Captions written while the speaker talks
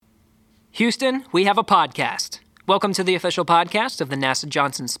Houston, we have a podcast. Welcome to the official podcast of the NASA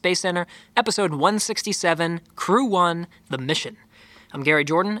Johnson Space Center, episode 167, Crew-1, The Mission. I'm Gary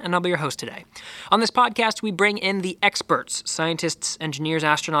Jordan, and I'll be your host today. On this podcast, we bring in the experts, scientists, engineers,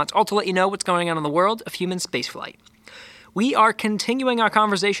 astronauts, all to let you know what's going on in the world of human spaceflight. We are continuing our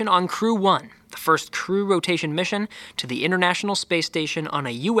conversation on Crew-1, the first crew rotation mission to the International Space Station on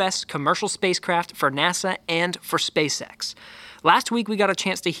a U.S. commercial spacecraft for NASA and for SpaceX. Last week, we got a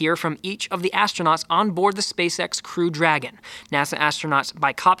chance to hear from each of the astronauts on board the SpaceX Crew Dragon, NASA astronauts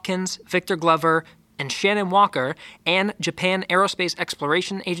Mike Hopkins, Victor Glover, and Shannon Walker, and Japan Aerospace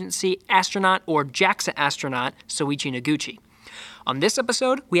Exploration Agency astronaut or JAXA astronaut Soichi Noguchi. On this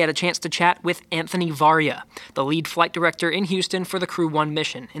episode, we had a chance to chat with Anthony Vareha, the lead flight director in Houston for the Crew-1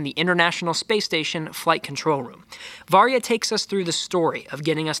 mission in the International Space Station Flight Control Room. Vareha takes us through the story of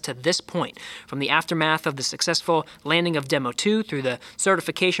getting us to this point, from the aftermath of the successful landing of Demo 2 through the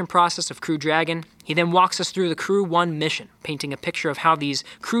certification process of Crew Dragon. He then walks us through the Crew-1 mission, painting a picture of how these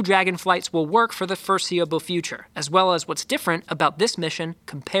Crew Dragon flights will work for the foreseeable future, as well as what's different about this mission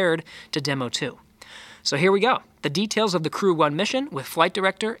compared to Demo 2. So here we go, the details of the Crew-1 mission with Flight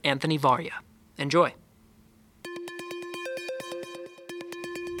Director Anthony Vareha. Enjoy.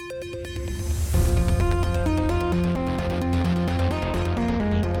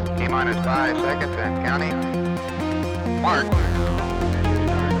 T-minus 5 seconds and counting. Mark.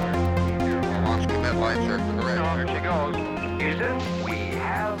 Launch commit lights are correct. Here she goes. Houston, we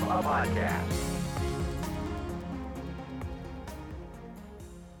have a podcast.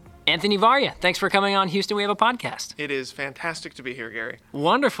 Anthony Vareha, thanks for coming on Houston, we have a podcast. It is fantastic to be here, Gary.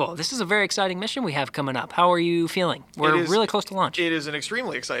 Wonderful. This is a very exciting mission we have coming up. How are you feeling? We're really close to launch. It is an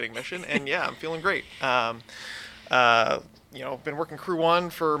extremely exciting mission, and yeah, I'm feeling great. Been working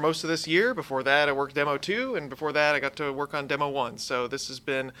Crew-1 for most of this year. Before that, I worked Demo 2, and before that, I got to work on Demo 1. So this has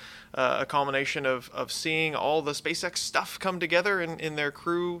been a culmination of seeing all the SpaceX stuff come together in their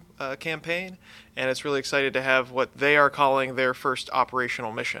Crew campaign, and it's really excited to have what they are calling their first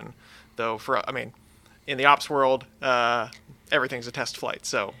operational mission. Though, in the ops world, everything's a test flight,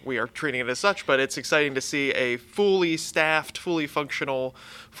 so we are treating it as such, but it's exciting to see a fully staffed, fully functional,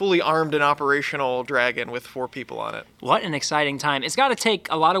 fully armed and operational Dragon with 4 people on it. What an exciting time. It's got to take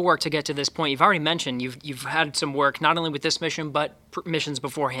a lot of work to get to this point. You've already mentioned you've had some work not only with this mission, but missions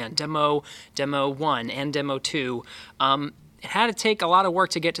beforehand, Demo 1 and Demo 2. It had to take a lot of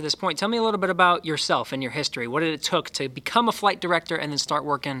work to get to this point. Tell me a little bit about yourself and your history. What did it took to become a flight director and then start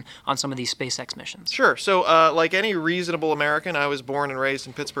working on some of these SpaceX missions? Sure. So, like any reasonable American, I was born and raised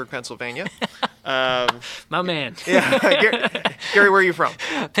in Pittsburgh, Pennsylvania. My man. Yeah. Gary, where are you from?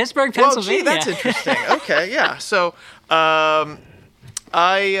 Pittsburgh, Pennsylvania. Well, gee, that's interesting. Okay, yeah. So, I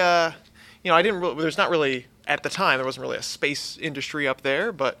didn't really, there's not really, at the time, there wasn't really a space industry up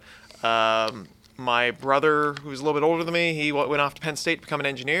there, but my brother, who was a little bit older than me, he went off to Penn State to become an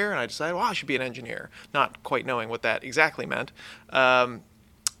engineer, and I decided, well, I should be an engineer, not quite knowing what that exactly meant.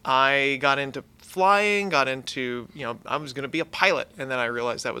 I got into flying, I was going to be a pilot, and then I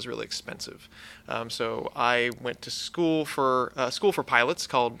realized that was really expensive. So I went to school for pilots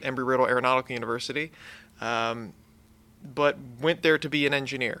called Embry-Riddle Aeronautical University, but went there to be an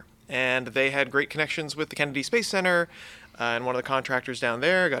engineer. And they had great connections with the Kennedy Space Center, and one of the contractors down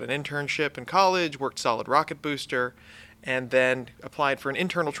there got an internship in college, worked solid rocket booster, and then applied for an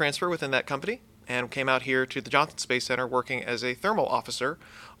internal transfer within that company and came out here to the Johnson Space Center working as a thermal officer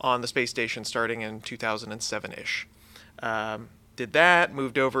on the space station starting in 2007-ish. Did that,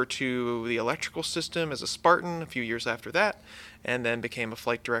 moved over to the electrical system as a Spartan a few years after that, and then became a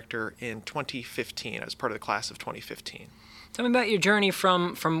flight director in 2015 as part of the class of 2015. Tell me about your journey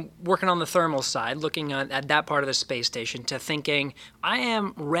from working on the thermal side, looking at that part of the space station, to thinking, I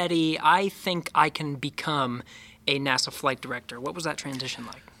am ready, I think I can become a NASA flight director. What was that transition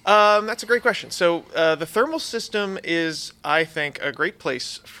like? That's a great question. So the thermal system is, I think, a great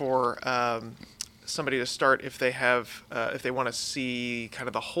place for somebody to start if they want to see kind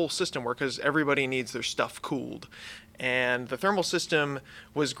of the whole system work, because everybody needs their stuff cooled. And the thermal system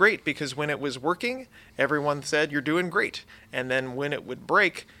was great because when it was working, everyone said, you're doing great. And then when it would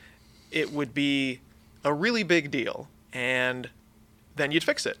break, it would be a really big deal. And then you'd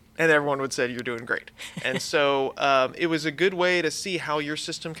fix it. And everyone would say, you're doing great. And so it was a good way to see how your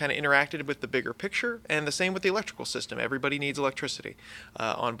system kind of interacted with the bigger picture. And the same with the electrical system. Everybody needs electricity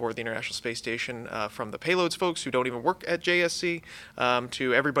on board the International Space Station, from the payloads folks who don't even work at JSC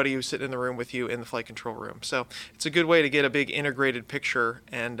to everybody who's sitting in the room with you in the flight control room. So it's a good way to get a big integrated picture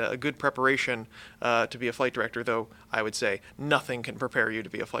and a good preparation to be a flight director, though I would say nothing can prepare you to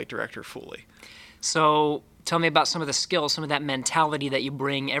be a flight director fully. So tell me about some of the skills, some of that mentality that you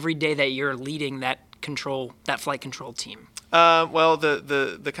bring every day that you're leading that flight control team. Well,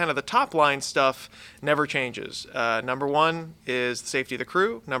 the kind of the top line stuff never changes. Number one is the safety of the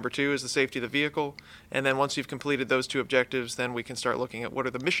crew. Number two is the safety of the vehicle. And then once you've completed those two objectives, then we can start looking at what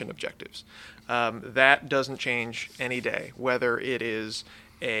are the mission objectives. That doesn't change any day, whether it is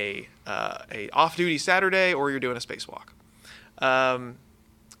a off-duty Saturday or you're doing a spacewalk.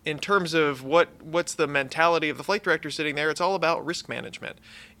 In terms of what's the mentality of the flight director sitting there, it's all about risk management.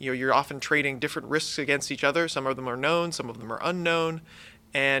 You're often trading different risks against each other. Some of them are known, some of them are unknown,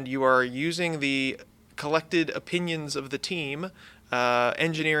 and you are using the collected opinions of the team,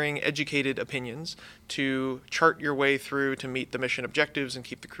 engineering educated opinions, to chart your way through to meet the mission objectives and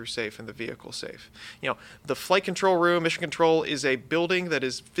keep the crew safe and the vehicle safe. The flight control room, mission control, is a building that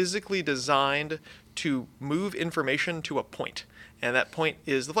is physically designed to move information to a point. And that point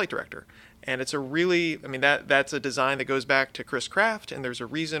is the flight director. And it's that's a design that goes back to Chris Kraft, and there's a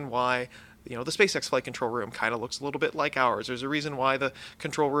reason why, the SpaceX flight control room kind of looks a little bit like ours. There's a reason why the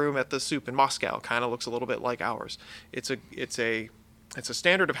control room at the SOUP in Moscow kind of looks a little bit like ours. It's a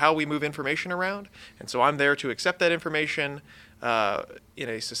standard of how we move information around, and so I'm there to accept that information in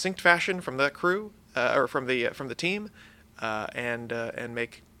a succinct fashion from the crew or from the team, and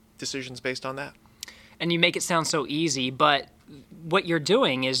make decisions based on that. And you make it sound so easy, but what you're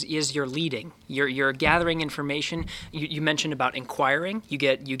doing is you're leading. You're gathering information. You mentioned about inquiring. You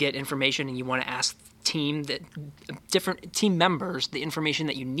get information, and you want to ask different team members the information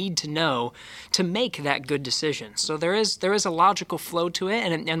that you need to know to make that good decision. So there is a logical flow to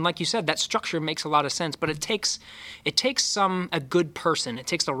it, and like you said, that structure makes a lot of sense. But it takes a good person. It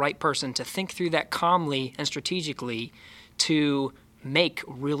takes the right person to think through that calmly and strategically to make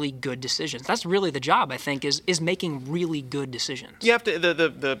really good decisions. That's really the job, I think, is making really good decisions. You have to.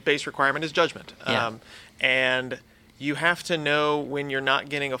 The base requirement is judgment, and you have to know when you're not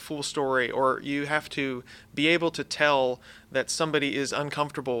getting a full story, or you have to be able to tell that somebody is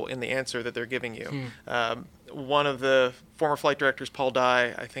uncomfortable in the answer that they're giving you. One of the former flight directors, Paul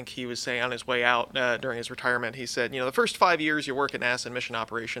Dye, I think he was saying on his way out during his retirement, he said, the first 5 years you work at NASA in mission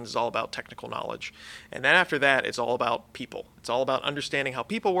operations is all about technical knowledge. And then after that, it's all about people. It's all about understanding how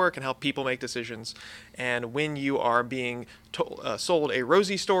people work and how people make decisions. And when you are being sold a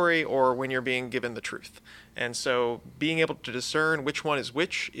rosy story, or when you're being given the truth. And so being able to discern which one is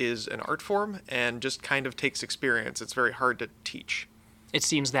which is an art form, and just kind of takes experience. It's very hard to teach. It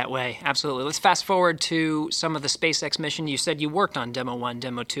seems that way, absolutely. Let's fast forward to some of the SpaceX mission. You said you worked on Demo 1,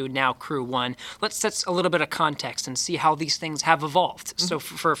 Demo 2, now Crew-1. Let's set a little bit of context and see how these things have evolved. Mm-hmm. So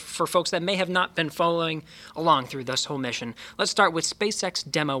for folks that may have not been following along through this whole mission, let's start with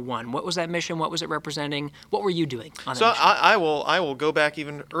SpaceX Demo 1. What was that mission? What was it representing? What were you doing on that mission? So I will go back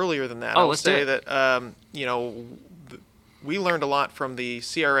even earlier than that. Let's say that we learned a lot from the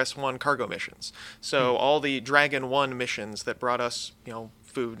CRS-1 cargo missions. So all the Dragon 1 missions that brought us,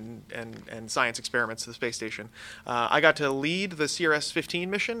 food and science experiments to the space station. I got to lead the CRS-15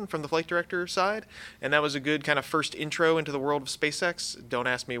 mission from the flight director side, and that was a good kind of first intro into the world of SpaceX. Don't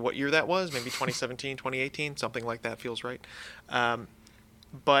ask me what year that was, maybe 2017, 2018, something like that feels right.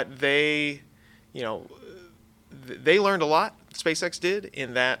 But they learned a lot, SpaceX did,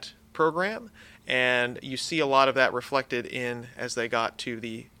 in that program. And you see a lot of that reflected as they got to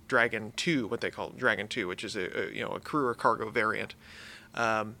the Dragon 2, what they call Dragon 2, which is a crew or cargo variant.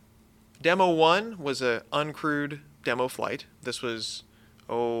 Demo 1 was an uncrewed demo flight. This was,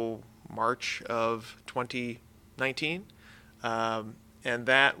 March of 2019. And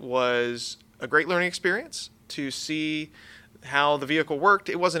that was a great learning experience to see how the vehicle worked.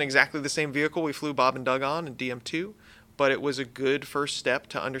 It wasn't exactly the same vehicle we flew Bob and Doug on in DM2. But it was a good first step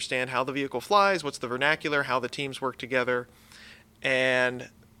to understand how the vehicle flies, what's the vernacular, how the teams work together. But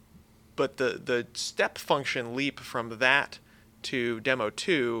the step function leap from that to Demo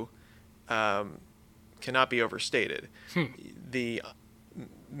 2 cannot be overstated. The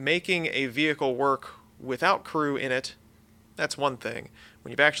making a vehicle work without crew in it, that's one thing.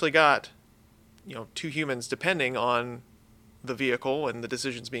 When you've actually got, two humans depending on the vehicle and the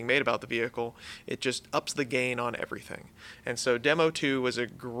decisions being made about the vehicle, it just ups the gain on everything. And so Demo 2 was a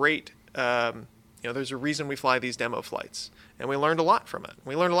great, there's a reason we fly these demo flights. And we learned a lot from it.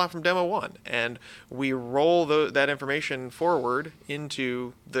 We learned a lot from Demo 1. And we roll that information forward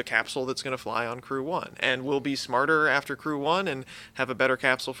into the capsule that's going to fly on Crew-1. And we'll be smarter after Crew-1 and have a better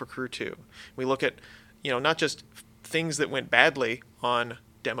capsule for Crew-2. We look at, not just things that went badly on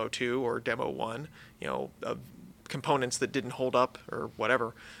Demo 2 or Demo 1, components that didn't hold up or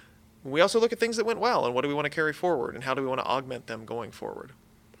whatever. We also look at things that went well and what do we want to carry forward and how do we want to augment them going forward.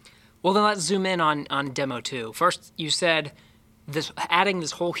 Well, then let's zoom in on Demo 2. First, you said adding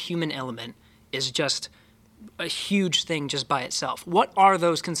this whole human element is just a huge thing just by itself. What are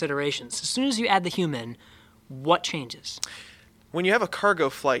those considerations? As soon as you add the human, what changes? When you have a cargo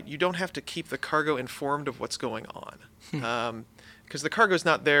flight, you don't have to keep the cargo informed of what's going on, because the cargo is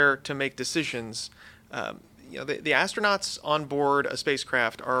not there to make decisions. The astronauts on board a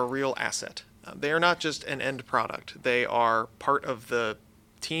spacecraft are a real asset. They are not just an end product. They are part of the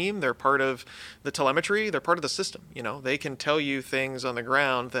team. They're part of the telemetry. They're part of the system. They can tell you things on the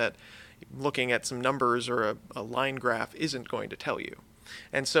ground that looking at some numbers or a line graph isn't going to tell you.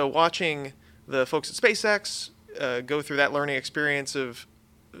 And so watching the folks at SpaceX go through that learning experience of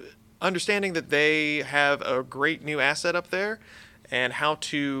understanding that they have a great new asset up there and how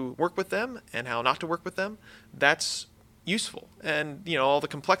to work with them and how not to work with them, that's useful. And all the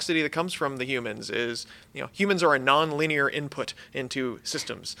complexity that comes from the humans is humans are a non-linear input into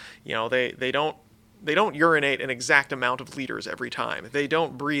systems. They don't urinate an exact amount of liters every time. They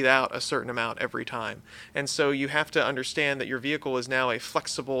don't breathe out a certain amount every time. And so you have to understand that your vehicle is now a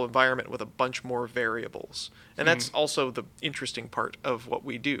flexible environment with a bunch more variables. And that's also the interesting part of what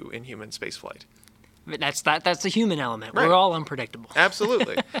we do in human spaceflight. That's the human element. Right. We're all unpredictable.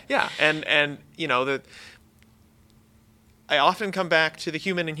 Absolutely. Yeah. And I often come back to the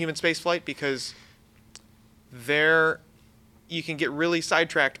human in human spaceflight because there you can get really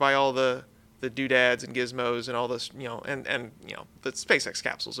sidetracked by all the doodads and gizmos and all this, and the SpaceX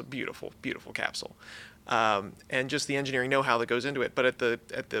capsule is a beautiful, beautiful capsule, and just the engineering know-how that goes into it. But at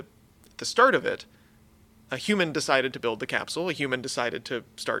the start of it, a human decided to build the capsule. A human decided to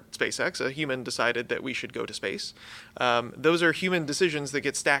start SpaceX. A human decided that we should go to space. Those are human decisions that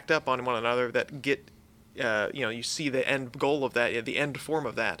get stacked up on one another that get. You see the end goal of that, the end form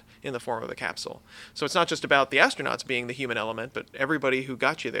of that in the form of the capsule. So it's not just about the astronauts being the human element, but everybody who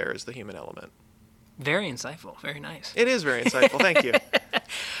got you there is the human element. Very insightful. Very nice. It is very insightful. Thank you.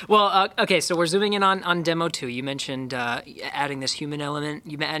 Well, okay, so we're zooming in on Demo 2. You mentioned adding this human element.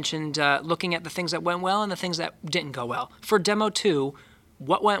 You mentioned looking at the things that went well and the things that didn't go well. For Demo 2,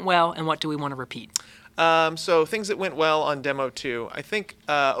 what went well and what do we want to repeat? So things that went well on Demo 2. I think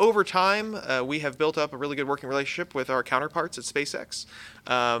over time we have built up a really good working relationship with our counterparts at SpaceX,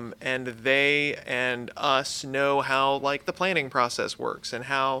 and they and us know how the planning process works and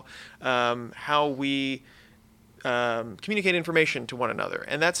how we communicate information to one another.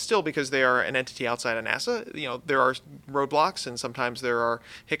 And that's still because they are an entity outside of NASA. There are roadblocks and sometimes there are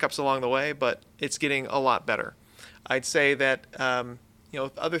hiccups along the way, but it's getting a lot better. I'd say that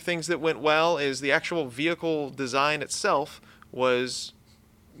other things that went well is the actual vehicle design itself was,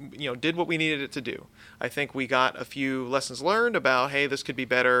 did what we needed it to do. I think we got a few lessons learned about, hey, this could be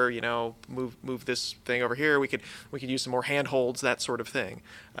better, move this thing over here. We could use some more handholds, that sort of thing.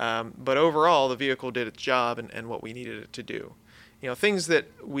 But overall, the vehicle did its job and what we needed it to do. Things that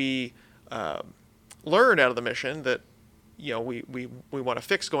we learned out of the mission that we want to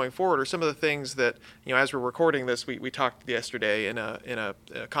fix going forward, or some of the things that as we're recording this, we talked yesterday in a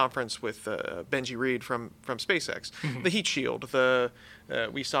conference with Benji Reed from SpaceX. Mm-hmm. The heat shield,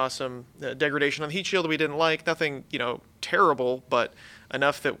 we saw some degradation on the heat shield that we didn't like. Nothing terrible, but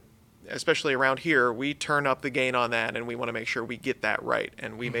enough that, especially around here, we turn up the gain on that, and we want to make sure we get that right.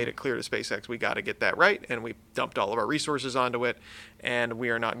 And we made it clear to SpaceX we got to get that right, and we dumped all of our resources onto it, and we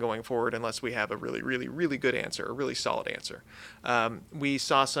are not going forward unless we have a really, really, really good answer, a really solid answer. We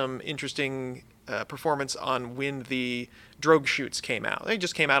saw some interesting performance on when the drogue chutes came out. They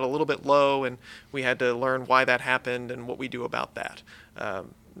just came out a little bit low, and we had to learn why that happened and what we do about that.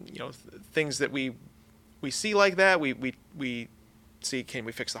 Things that we see like that, we see, can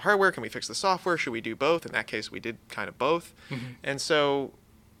we fix the hardware? Can we fix the software? Should we do both? In that case, we did kind of both. Mm-hmm. And so,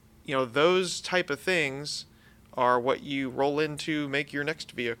 those type of things are what you roll in to make your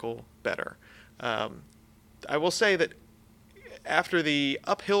next vehicle better. I will say that after the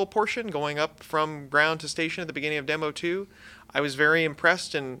uphill portion, going up from ground to station at the beginning of Demo 2, I was very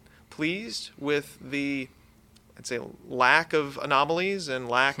impressed and pleased with the, I'd say, lack of anomalies and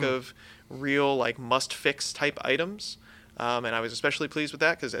lack of real, must-fix type items. And I was especially pleased with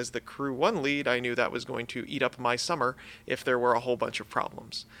that because as the Crew-1 lead, I knew that was going to eat up my summer if there were a whole bunch of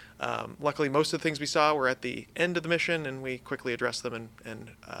problems. Luckily, most of the things we saw were at the end of the mission, and we quickly addressed them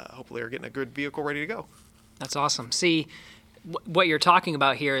and hopefully are getting a good vehicle ready to go. That's awesome. See, what you're talking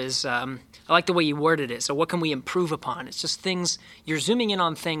about here is, I like the way you worded it. So what can we improve upon? It's just things, you're zooming in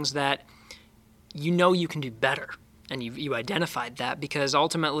on things that you can do better. and you identified that, because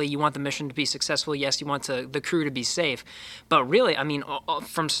ultimately you want the mission to be successful. Yes, you want the crew to be safe. But really, I mean,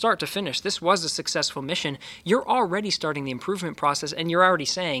 from start to finish, this was a successful mission. You're already starting the improvement process, and you're already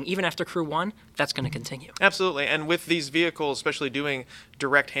saying, even after Crew-1, that's going to continue. Absolutely. And with these vehicles, especially doing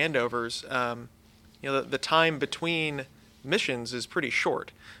direct handovers, the time between missions is pretty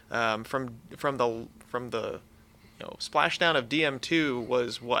short. From the splashdown of DM2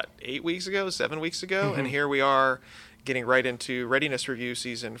 was what, 8 weeks ago, 7 weeks ago, and here we are getting right into readiness review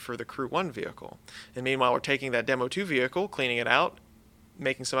season for the Crew-1 vehicle. And meanwhile, we're taking that Demo 2 vehicle, cleaning it out,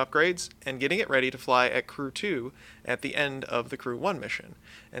 making some upgrades, and getting it ready to fly at Crew-2 at the end of the Crew-1 mission.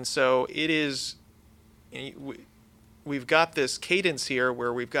 And so it is, we've got this cadence here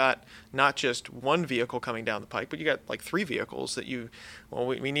where we've got not just one vehicle coming down the pike, but you got like 3 vehicles that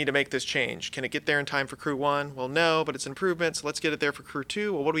we need to make this change. Can it get there in time for Crew-1? Well, no, but it's improvements. So let's get it there for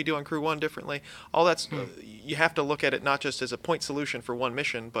Crew-2. Well, what do we do on Crew-1 differently? All that's, you have to look at it not just as a point solution for one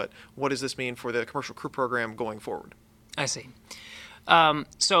mission, but what does this mean for the commercial crew program going forward? I see.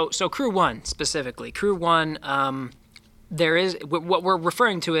 So Crew-1 specifically, Crew-1, there is what we're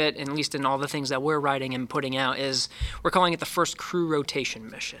referring to it, at least in all the things that we're writing and putting out, is we're calling it the first crew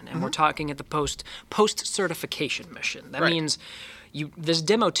rotation mission, and we're talking at the post certification mission. That means this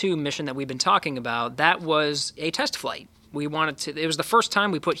Demo 2 mission that we've been talking about, that was a test flight. It was the first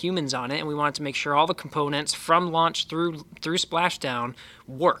time we put humans on it, and we wanted to make sure all the components from launch through splashdown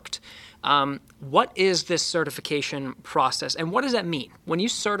worked. What is this certification process, and what does that mean? When you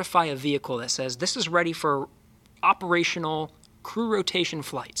certify a vehicle that says this is ready for operational crew rotation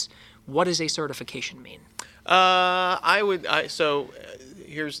flights, what does a certification mean?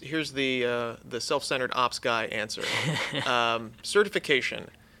 Here's the self-centered ops guy answer. Certification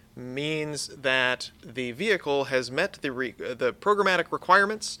means that the vehicle has met the programmatic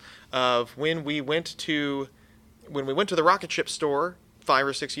requirements of when we went to the rocket ship store 5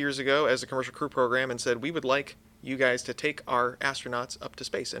 or 6 years ago as a commercial crew program and said, we would like you guys to take our astronauts up to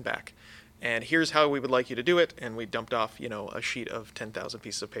space and back. And here's how we would like you to do it. And we dumped off, a sheet of 10,000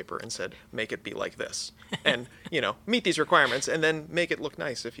 pieces of paper and said, make it be like this. And, meet these requirements and then make it look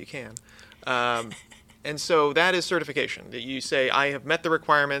nice if you can. And so that is certification. That you say, I have met the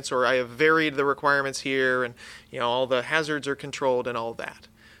requirements, or I have varied the requirements here, and, all the hazards are controlled and all that.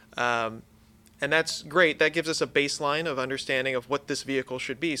 And that's great. That gives us a baseline of understanding of what this vehicle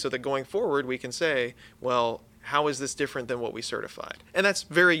should be, so that going forward we can say, well, how is this different than what we certified? And that's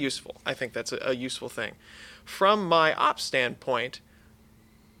very useful. I think that's a useful thing. From my ops standpoint,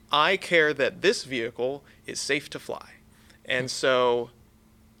 I care that this vehicle is safe to fly. And so,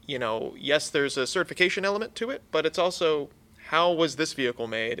 yes, there's a certification element to it, but it's also, how was this vehicle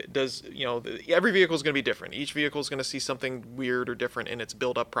made? Every vehicle is going to be different. Each vehicle is going to see something weird or different in its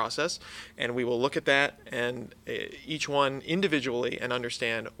build-up process, and we will look at that and each one individually and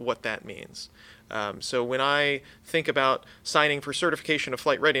understand what that means. So when I think about signing for certification of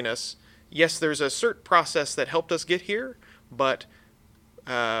flight readiness, yes, there's a cert process that helped us get here, but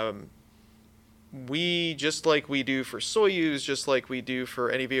we, just like we do for Soyuz, just like we do for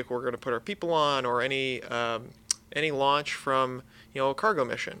any vehicle we're going to put our people on, or any launch from a cargo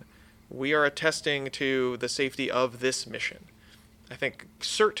mission, we are attesting to the safety of this mission. I think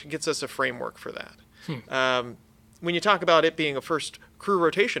CERT gets us a framework for that. When you talk about it being a first crew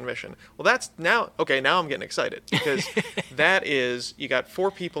rotation mission, well, that's now I'm getting excited, because that is, you got 4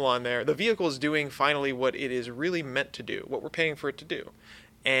 people on there. The vehicle is doing finally what it is really meant to do, what we're paying for it to do.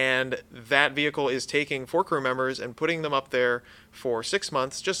 And that vehicle is taking 4 crew members and putting them up there for 6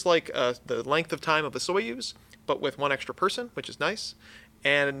 months, just like the length of time of the Soyuz, but with 1 extra person, which is nice,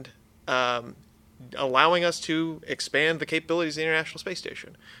 and allowing us to expand the capabilities of the International Space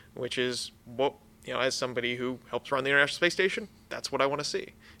Station, which is what, as somebody who helps run the International Space Station, that's what I want to see.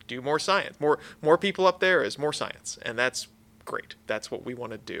 Do more science. More people up there is more science, and that's great. That's what we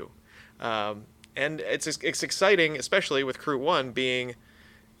want to do. And it's exciting, especially with Crew-1 being,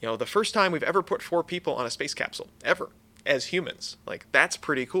 the first time we've ever put 4 people on a space capsule, ever, as humans. Like, that's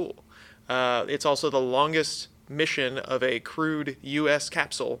pretty cool. It's also the longest mission of a crewed U.S.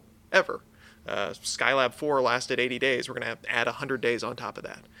 capsule ever. Skylab 4 lasted 80 days. We're going to add 100 days on top of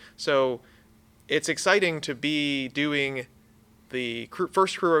that. So it's exciting to be doing the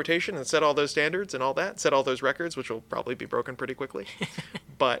first crew rotation and set all those standards and all that, set all those records, which will probably be broken pretty quickly.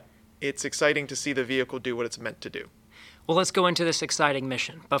 But it's exciting to see the vehicle do what it's meant to do. Well, let's go into this exciting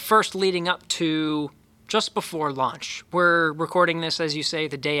mission. But first, leading up to just before launch. We're recording this, as you say,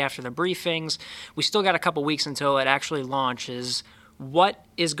 the day after the briefings. We still got a couple weeks until it actually launches. What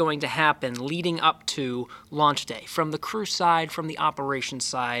is going to happen leading up to launch day? From the crew side, from the operations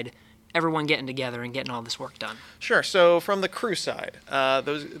side, everyone getting together and getting all this work done? Sure. So from the crew side,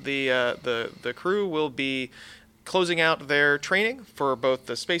 the crew will be closing out their training for both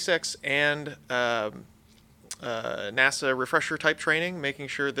the SpaceX and NASA refresher type training, making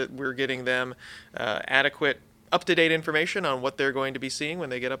sure that we're getting them adequate, up-to-date information on what they're going to be seeing when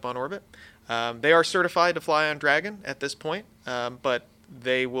they get up on orbit. They are certified to fly on Dragon at this point, but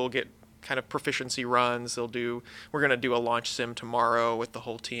they will get kind of proficiency runs. We're going to do a launch sim tomorrow with the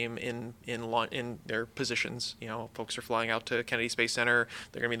whole team in their positions. Folks are flying out to Kennedy Space Center.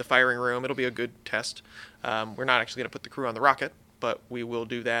 They're going to be in the firing room. It'll be a good test. We're not actually going to put the crew on the rocket, but we will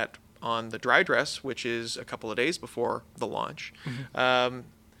do that on the dry dress, which is a couple of days before the launch.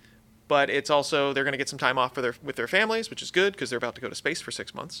 But it's also, they're going to get some time off with their families, which is good because they're about to go to space for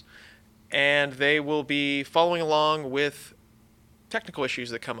 6 months. And they will be following along with technical issues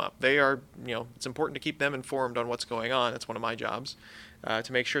that come up. They are, it's important to keep them informed on what's going on. That's one of my jobs,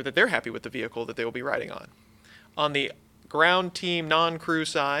 to make sure that they're happy with the vehicle that they will be riding on. On the ground team non-crew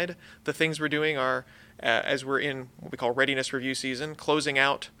side, the things we're doing are, as we're in what we call readiness review season, closing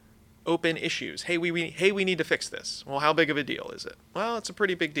out open issues. Hey, we need to fix this. Well, how big of a deal is it? Well, it's a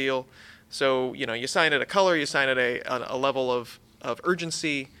pretty big deal. So, you assign it a color, you assign it a level of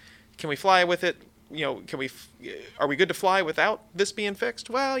urgency. Can we fly with it? Are we good to fly without this being fixed?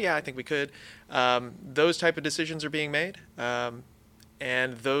 Well, yeah, I think we could. Those type of decisions are being made.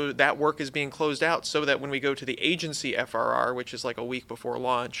 And that work is being closed out so that when we go to the agency FRR, which is like a week before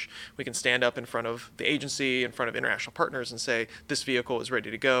launch, we can stand up in front of the agency, in front of international partners, and say, this vehicle is ready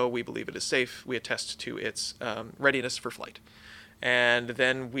to go. We believe it is safe. We attest to its readiness for flight. And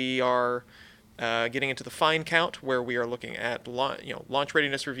then we are getting into the fine count, where we are looking at launch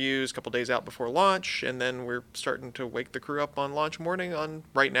readiness reviews a couple days out before launch, and then we're starting to wake the crew up on launch morning on,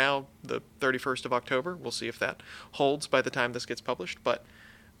 right now, the 31st of October. We'll see if that holds by the time this gets published, but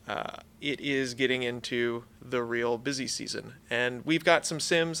it is getting into the real busy season. And we've got some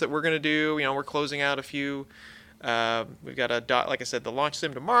sims that we're going to do. We're closing out a few. We've got like I said, the launch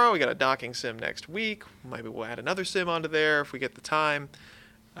sim tomorrow. We got a docking sim next week. Maybe we'll add another sim onto there if we get the time.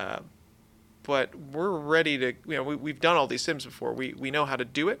 But we're ready to, we've done all these sims before. We know how to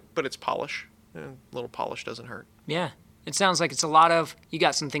do it, but it's polish. And a little polish doesn't hurt. Yeah. It sounds like it's a lot of, you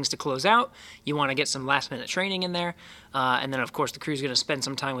got some things to close out. You want to get some last minute training in there. And then, of course, the crew's going to spend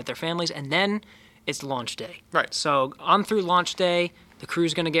some time with their families. And then it's launch day. Right. So on through launch day, the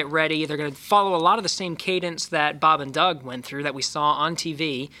crew's going to get ready. They're going to follow a lot of the same cadence that Bob and Doug went through that we saw on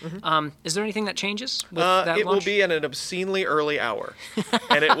TV. Mm-hmm. Is there anything that changes with that It launch? will be at an obscenely early hour.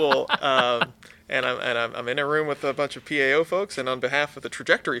 And it will... And I'm in a room with a bunch of PAO folks, and on behalf of the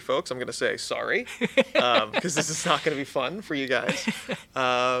trajectory folks, I'm going to say sorry, because this is not going to be fun for you guys,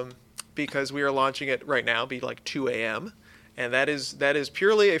 because we are launching it right now, be like 2 a.m., and that is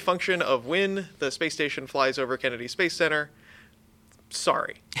purely a function of when the space station flies over Kennedy Space Center.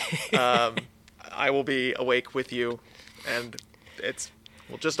 Sorry. I will be awake with you, and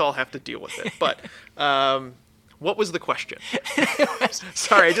we'll just all have to deal with it. But what was the question?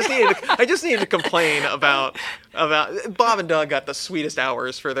 Sorry, I just needed to complain about Bob and Doug got the sweetest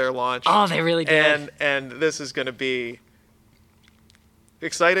hours for their launch. Oh, they really did. And this is going to be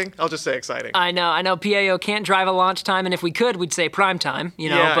exciting. I'll just say exciting. I know. PAO can't drive a launch time, and if we could, we'd say prime time.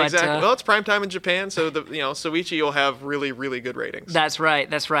 Yeah, but, exactly. Well, it's prime time in Japan, so Soichi, you'll have really, really good ratings. That's right.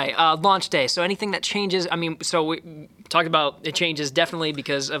 Launch day. So anything that changes. I mean, so we talked about it changes definitely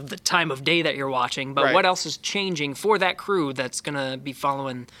because of the time of day that you're watching. But right. What else is changing for that crew that's gonna be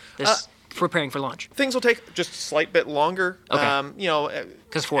following this? Preparing for launch. Things will take just a slight bit longer. Okay.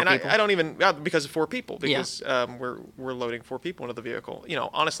 Because four people. I don't even because of 4 people, because we're loading 4 people into the vehicle.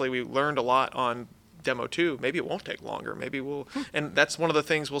 Honestly, we learned a lot on Demo 2. Maybe it won't take longer. Maybe we'll, and that's one of the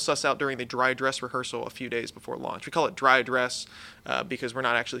things we'll suss out during the dry dress rehearsal a few days before launch. We call it dry dress because we're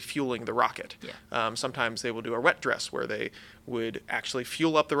not actually fueling the rocket. Yeah. Sometimes they will do a wet dress where they would actually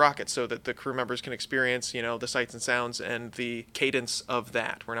fuel up the rocket so that the crew members can experience, the sights and sounds and the cadence of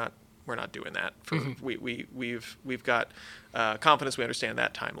that. We're not doing that. We've got confidence we understand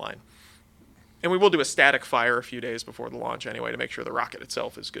that timeline. And we will do a static fire a few days before the launch anyway to make sure the rocket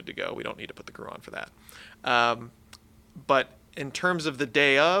itself is good to go. We don't need to put the crew on for that. But in terms of the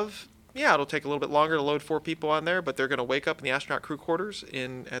day of, it'll take a little bit longer to load 4 people on there, but they're going to wake up in the astronaut crew quarters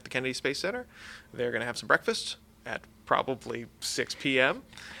at the Kennedy Space Center. They're going to have some breakfast at probably 6 p.m.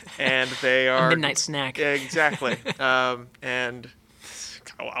 And they are... a midnight snack. Exactly. And...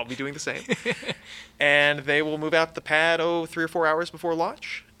 I'll be doing the same. And they will move out the pad 3 or 4 hours before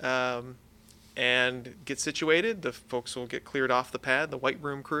launch and get situated. The folks will get cleared off the pad, the white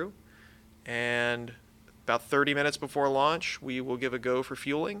room crew. And about 30 minutes before launch, we will give a go for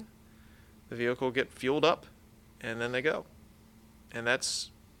fueling. the vehicle will get fueled up, and then they go. And that's,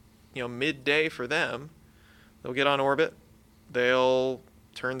 midday for them. They'll get on orbit. They'll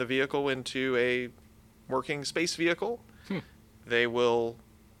turn the vehicle into a working space vehicle. They will,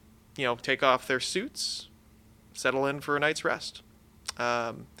 take off their suits, settle in for a night's rest.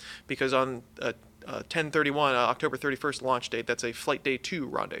 Because on 10/31, October 31st launch date, that's a Flight Day 2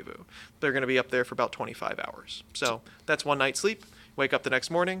 rendezvous. They're going to be up there for about 25 hours. So that's one night's sleep. Wake up the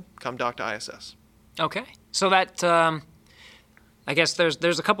next morning, come dock to ISS. Okay. So that, I guess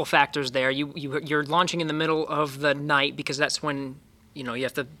there's a couple factors there. You're launching in the middle of the night because that's when, you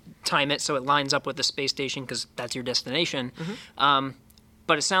have to time it so it lines up with the space station because that's your destination.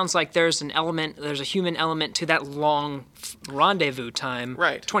 But it sounds like there's a human element to that long rendezvous time.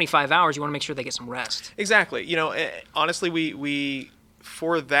 Right. 25 hours, you want to make sure they get some rest. Exactly. Honestly, we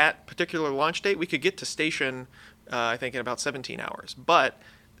for that particular launch date, we could get to station, I think, in about 17 hours. But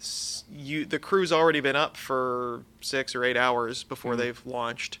the crew's already been up for 6 or 8 hours before they've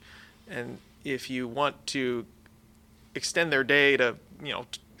launched. And if you want to extend their day to,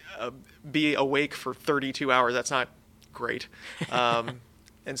 be awake for 32 hours, that's not great.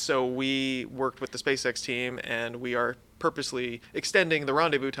 And so we worked with the SpaceX team, and we are purposely extending the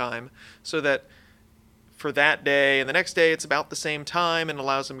rendezvous time so that for that day and the next day it's about the same time and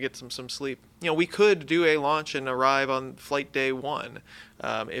allows them to get some sleep. We could do a launch and arrive on Flight Day 1.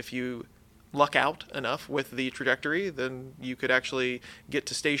 If you luck out enough with the trajectory, then you could actually get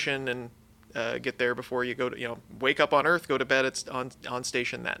to station and get there before you go to, wake up on Earth, go to bed on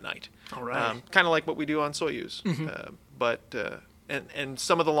station that night. All right. Kind of like what we do on Soyuz. And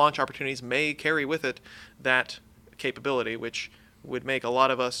some of the launch opportunities may carry with it that capability, which would make a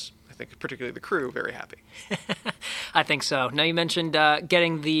lot of us, I think particularly the crew, very happy. I think so. Now you mentioned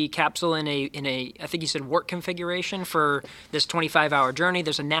getting the capsule in a I think you said work configuration for this 25-hour journey.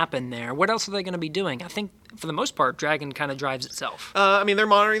 There's a nap in there. What else are they going to be doing? I think for the most part, Dragon kind of drives itself. They're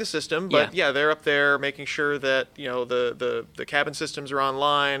monitoring the system, but they're up there making sure that the cabin systems are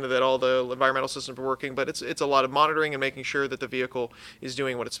online, that all the environmental systems are working. But it's a lot of monitoring and making sure that the vehicle is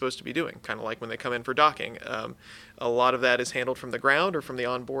doing what it's supposed to be doing. Kind of like when they come in for docking. A lot of that is handled from the ground or from the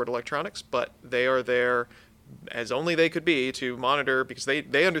onboard electronics, but they are there as only they could be to monitor because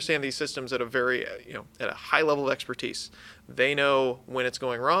they understand these systems at a very at a high level of expertise. They know when it's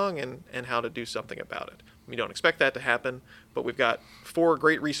going wrong and how to do something about it. We don't expect that to happen, but we've got 4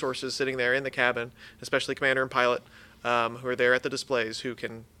 great resources sitting there in the cabin, especially commander and pilot, who are there at the displays, who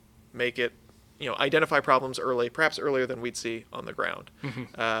can make it, identify problems early, perhaps earlier than we'd see on the ground.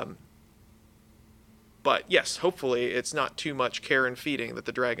 But yes, hopefully it's not too much care and feeding that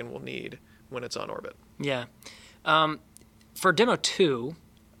the Dragon will need when it's on orbit. Yeah. For Demo 2,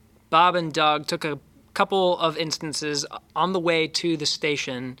 Bob and Doug took a couple of instances on the way to the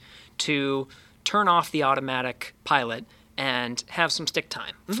station to turn off the automatic pilot and have some stick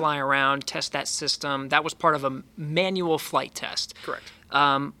time, fly around, test that system. That was part of a manual flight test. Correct.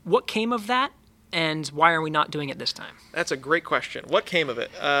 What came of that, and why are we not doing it this time? That's a great question. What came of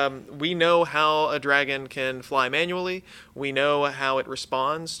it? We know how a Dragon can fly manually. We know how it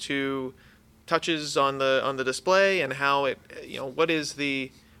responds to touches on the display, and how it, what is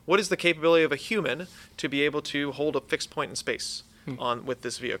the capability of a human to be able to hold a fixed point in space with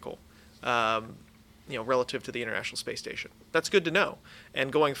this vehicle. Relative to the International Space Station. That's good to know.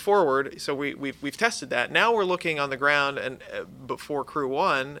 And going forward, so we've tested that. Now we're looking on the ground and before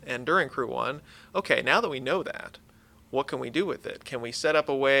Crew-1 and during Crew-1. Okay, now that we know that, what can we do with it? Can we set up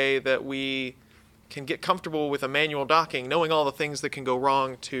a way that we can get comfortable with a manual docking, knowing all the things that can go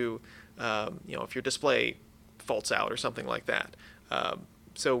wrong to, if your display faults out or something like that.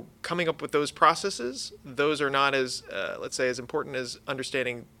 So coming up with those processes, those are not as, let's say, as important as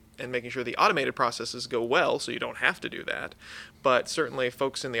understanding and making sure the automated processes go well, so you don't have to do that. But certainly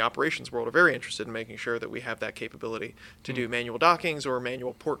folks in the operations world are very interested in making sure that we have that capability to do manual dockings or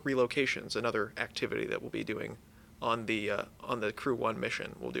manual port relocations, another activity that we'll be doing on the Crew-1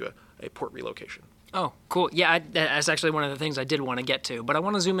 mission. We'll do a port relocation. Oh, cool. Yeah, that's actually one of the things I did want to get to. But I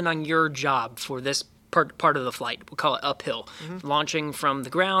want to zoom in on your job for this part of the flight. We'll call it uphill, launching from the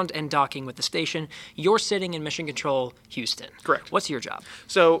ground and docking with the station. You're sitting in Mission Control, Houston. Correct. What's your job?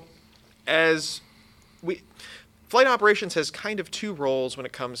 So, flight operations has kind of 2 roles when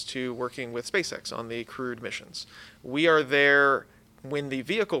it comes to working with SpaceX on the crewed missions. We are there when the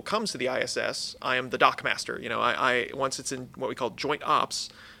vehicle comes to the ISS. I am the dock master. I once it's in what we call joint ops,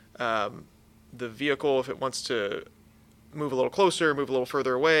 the vehicle, if it wants to move a little closer, move a little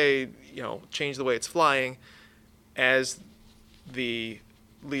further away, change the way it's flying, as the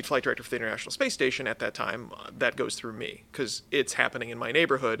lead flight director for the International Space Station at that time, that goes through me because it's happening in my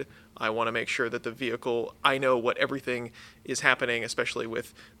neighborhood. I want to make sure that the vehicle, I know what everything is happening, especially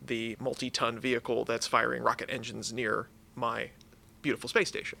with the multi-ton vehicle that's firing rocket engines near my beautiful space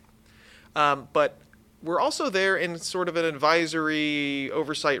station. But we're also there in sort of an advisory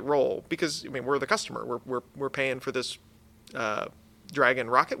oversight role because, I mean, we're the customer. We're paying for this Dragon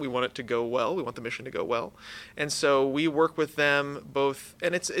rocket. We want it to go well. We want the mission to go well. And so we work with them both,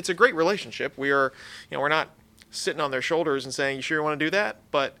 and it's a great relationship. We are, we're not sitting on their shoulders and saying, you sure you want to do that?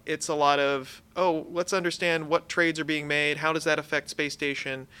 But it's a lot of, let's understand what trades are being made. How does that affect space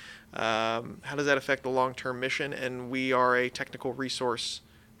station? How does that affect the long-term mission? And we are a technical resource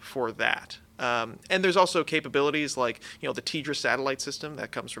for that. And there's also capabilities like, the TDRS satellite system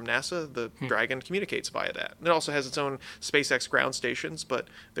that comes from NASA. The Dragon communicates via that. And it also has its own SpaceX ground stations, but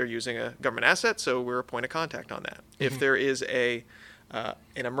they're using a government asset, so we're a point of contact on that. Mm-hmm. If there is an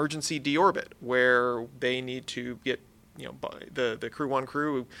emergency deorbit where they need to get, the Crew-1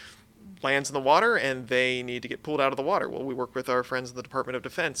 crew lands in the water and they need to get pulled out of the water. Well, we work with our friends in the Department of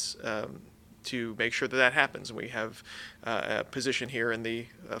Defense to make sure that happens. And we have a position here in the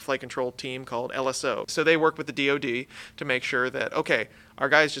flight control team called LSO. So they work with the DoD to make sure that, okay, our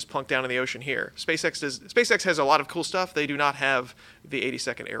guys just plunked down in the ocean here. SpaceX has a lot of cool stuff. They do not have the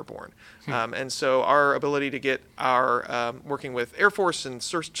 82nd Airborne. And so our ability to get our, working with Air Force and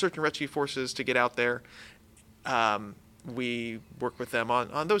search and rescue forces to get out there, we work with them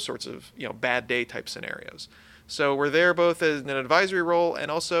on those sorts of, bad day type scenarios. So we're there both as an advisory role and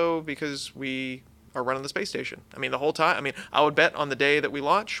also because we are running the space station. I mean, the whole time. I mean, I would bet on the day that we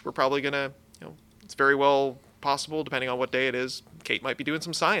launch, we're probably going to, it's very well possible, depending on what day it is, Kate might be doing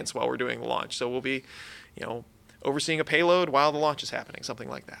some science while we're doing the launch. So we'll be, overseeing a payload while the launch is happening, something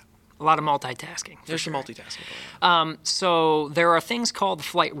like that. A lot of multitasking. There's some multitasking going on. So there are things called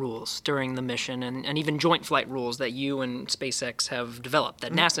flight rules during the mission and even joint flight rules that you and SpaceX have developed,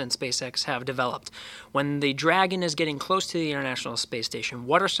 that NASA and SpaceX have developed. When the Dragon is getting close to the International Space Station,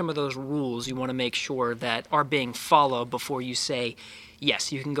 what are some of those rules you want to make sure that are being followed before you say,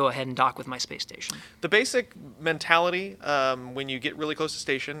 yes, you can go ahead and dock with my space station? The basic mentality when you get really close to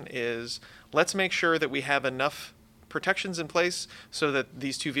station is let's make sure that we have enough protections in place so that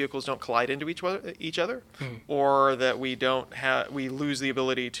these two vehicles don't collide into each other, or that we lose the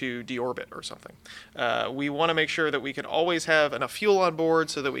ability to deorbit or something. We want to make sure that we can always have enough fuel on board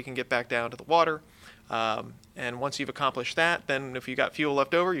so that we can get back down to the water. And once you've accomplished that, then if you got fuel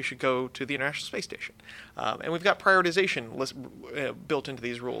left over, you should go to the International Space Station. And we've got prioritization built into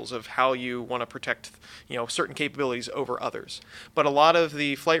these rules of how you want to protect, certain capabilities over others. But a lot of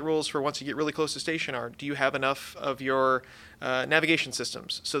the flight rules for once you get really close to station are: do you have enough of your navigation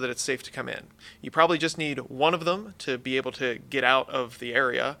systems so that it's safe to come in? You probably just need one of them to be able to get out of the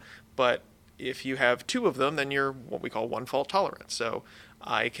area, but if you have two of them, then you're what we call one fault tolerant. So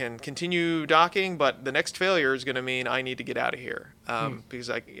I can continue docking, but the next failure is going to mean I need to get out of here.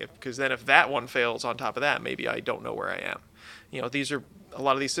 Because then if that one fails on top of that, maybe I don't know where I am. A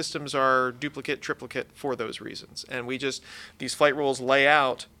lot of these systems are duplicate, triplicate for those reasons. And these flight rules lay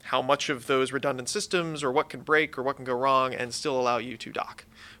out how much of those redundant systems or what can break or what can go wrong and still allow you to dock.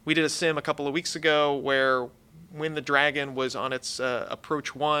 We did a sim a couple of weeks ago where when the Dragon was on its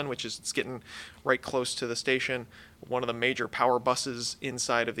approach 1, which is it's getting right close to the station, one of the major power buses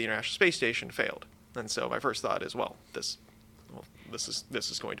inside of the International Space Station failed. And so my first thought is, this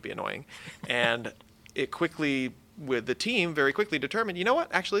is going to be annoying. And it quickly, with the team, very quickly determined, you know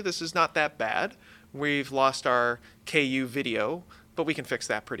what, actually this is not that bad. We've lost our KU video, but we can fix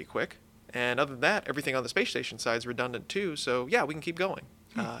that pretty quick. And other than that, everything on the space station side is redundant too, so yeah, we can keep going.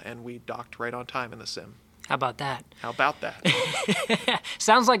 And we docked right on time in the sim. How about that? How about that?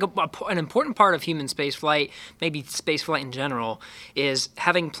 Sounds like an important part of human spaceflight, maybe spaceflight in general, is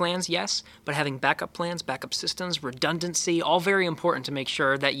having plans, yes, but having backup plans, backup systems, redundancy, all very important to make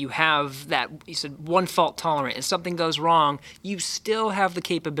sure that you have that, you said, one fault tolerant. If something goes wrong, you still have the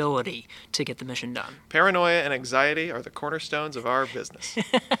capability to get the mission done. Paranoia and anxiety are the cornerstones of our business.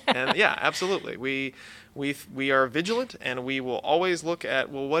 And yeah, absolutely. We are vigilant, and we will always look at,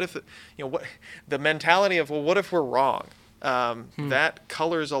 what if, the mentality of, what if we're wrong? That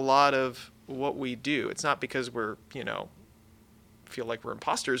colors a lot of what we do. It's not because we're, feel like we're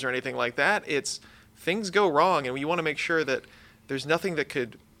imposters or anything like that. It's things go wrong, and we want to make sure that there's nothing that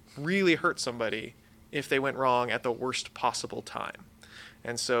could really hurt somebody if they went wrong at the worst possible time.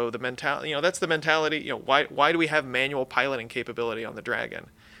 And so the mentality, that's the mentality. Why do we have manual piloting capability on the Dragon?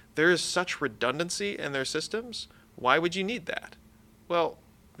 There is such redundancy in their systems. Why would you need that? Well,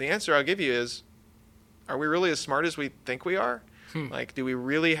 the answer I'll give you is, are we really as smart as we think we are? Like, do we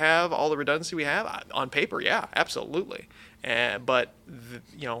really have all the redundancy we have? On paper, yeah, absolutely. But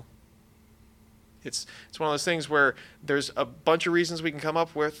it's one of those things where there's a bunch of reasons we can come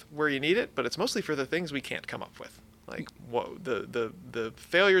up with where you need it, but it's mostly for the things we can't come up with. Like the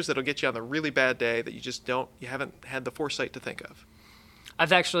failures that'll get you on the really bad day that you haven't had the foresight to think of.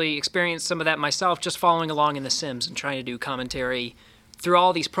 I've actually experienced some of that myself, just following along in The Sims and trying to do commentary through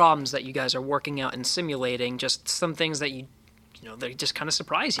all these problems that you guys are working out and simulating. Just some things that they just kind of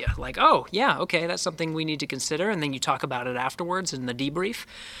surprise you. Like, oh, yeah, okay, that's something we need to consider. And then you talk about it afterwards in the debrief.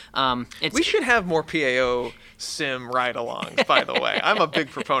 We should have more PAO sim ride-alongs, by the way. I'm a big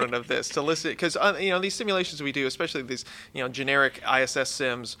proponent of this, to listen, because these simulations we do, especially these generic ISS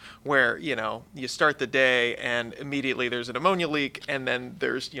sims where you start the day and immediately there's an ammonia leak, and then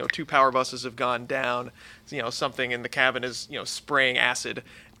there's 2 power buses have gone down, something in the cabin is spraying acid,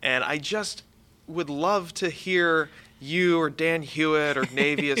 and I just would love to hear you or Dan Hewitt or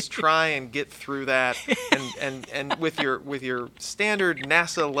Navius try and get through that, and with your standard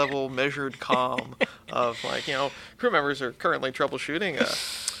NASA level measured calm of crew members are currently troubleshooting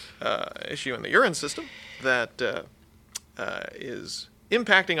a issue in the urine system that is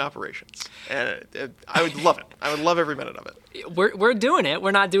impacting operations, and I would love it. I would love every minute of it. We're doing it. We're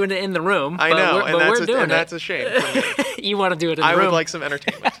not doing it in the room. I know, but we're doing it. That's a shame for me. You want to do it in the room? room? I would like some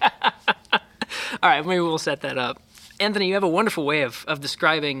entertainment. All right, maybe we'll set that up. Anthony, you have a wonderful way of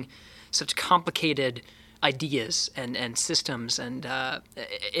describing such complicated ideas and systems and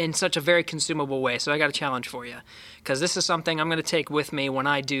in such a very consumable way. So I got a challenge for you, because this is something I'm going to take with me when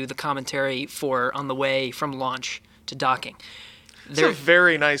I do the commentary on the way from launch to docking. It's a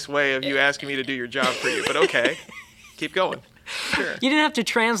very nice way of you asking me to do your job for you, but okay, keep going. Sure. You didn't have to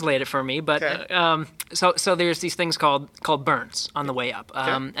translate it for me, but okay. So there's these things called burns on the way up,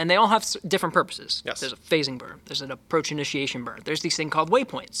 okay. and they all have different purposes. Yes. There's a phasing burn. There's an approach initiation burn. There's these things called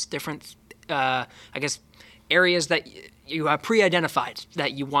waypoints, different, areas that you have pre-identified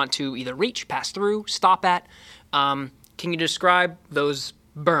that you want to either reach, pass through, stop at. Can you describe those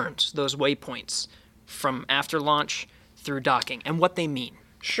burns, those waypoints, from after launch through docking, and what they mean?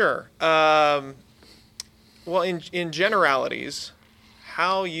 Sure. Well, in generalities,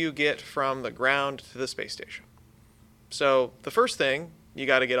 how you get from the ground to the space station. So the first thing, you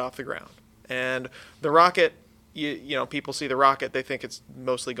got to get off the ground. And the rocket, people see the rocket, they think it's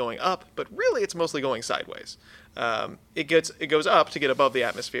mostly going up, but really it's mostly going sideways. It goes up to get above the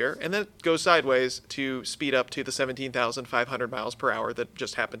atmosphere, and then it goes sideways to speed up to the 17,500 miles per hour that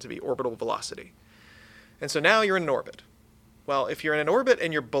just happened to be orbital velocity. And so now you're in an orbit. Well, if you're in an orbit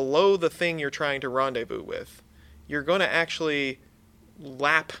and you're below the thing you're trying to rendezvous with, you're going to actually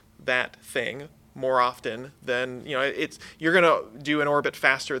lap that thing more often than, you're going to do an orbit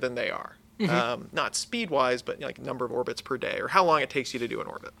faster than they are. Mm-hmm. Not speed-wise, but like number of orbits per day, or how long it takes you to do an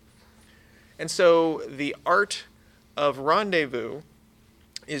orbit. And so the art of rendezvous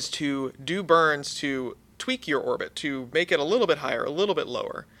is to do burns to tweak your orbit, to make it a little bit higher, a little bit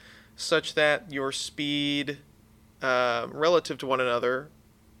lower, such that your speed relative to one another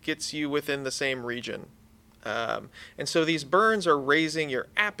gets you within the same region. And so these burns are raising your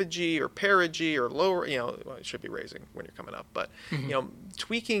apogee or perigee or lower, it should be raising when you're coming up, but, mm-hmm.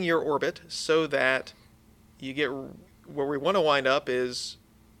 Tweaking your orbit so that you get where we want to wind up is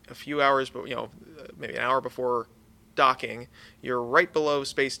a few hours, maybe an hour before docking, you're right below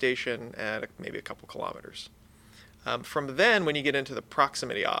space station at maybe a couple kilometers. From then, when you get into the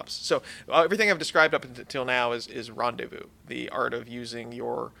proximity ops, so everything I've described up until now is rendezvous, the art of using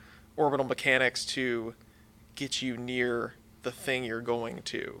your orbital mechanics to get you near the thing you're going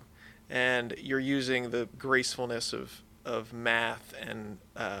to, and you're using the gracefulness of math and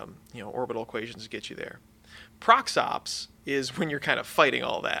orbital equations to get you there. Prox ops is when you're kind of fighting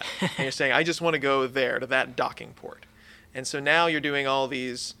all that, and you're saying, I just want to go there to that docking port, and so now you're doing all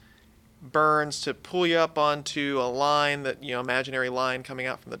these burns to pull you up onto a line that, imaginary line coming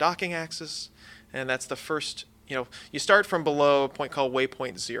out from the docking axis. And that's the first, you start from below a point called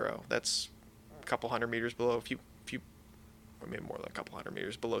waypoint 0. That's a couple hundred meters below, a few, or maybe more than a couple hundred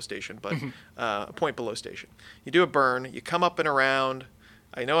meters below station, but a point below station. You do a burn, you come up and around.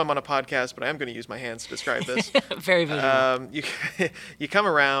 I know I'm on a podcast, but I am going to use my hands to describe this. Very visual. You come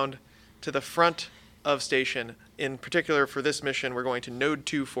around to the front of station. In particular, for this mission, we're going to node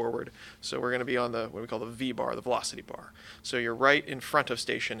 2 forward. So we're going to be on what we call the V bar, the velocity bar. So you're right in front of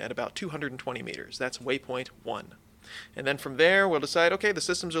station at about 220 meters. That's waypoint 1. And then from there, we'll decide, okay, the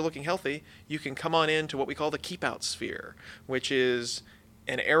systems are looking healthy. You can come on into what we call the keep out sphere, which is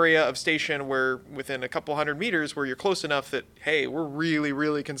an area of station where within a couple hundred meters where you're close enough that, hey, we're really,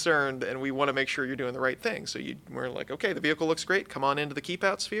 really concerned and we want to make sure you're doing the right thing. So we're like, okay, the vehicle looks great. Come on into the keep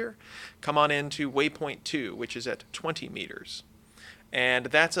out sphere. Come on into waypoint 2, which is at 20 meters. And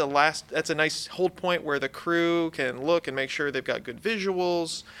that's a nice hold point where the crew can look and make sure they've got good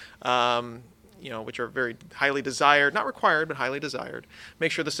visuals, which are very highly desired, not required, but highly desired.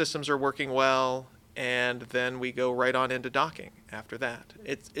 Make sure the systems are working well. And then we go right on into docking after that.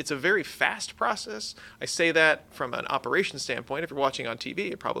 It's a very fast process. I say that from an operations standpoint. If you're watching on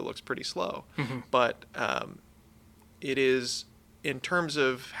TV, it probably looks pretty slow. Mm-hmm. But it is, in terms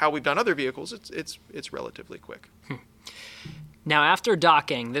of how we've done other vehicles, it's relatively quick. Now, after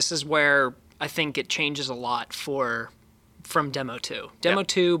docking, this is where I think it changes a lot from Demo 2. Demo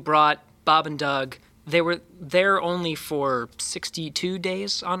 2 brought Bob and Doug. They were there only for 62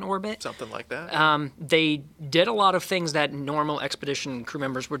 days on orbit. Something like that. They did a lot of things that normal expedition crew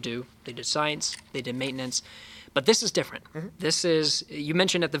members would do. They did science, they did maintenance. But this is different. Mm-hmm. This is, you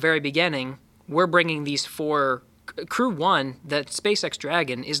mentioned at the very beginning, we're bringing these 4, Crew-1, that SpaceX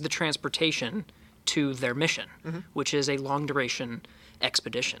Dragon is the transportation to their mission, mm-hmm. which is a long-duration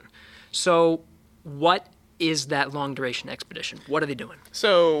expedition. So what is that long-duration expedition? What are they doing?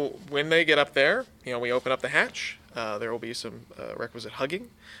 So when they get up there, we open up the hatch. There will be some requisite hugging.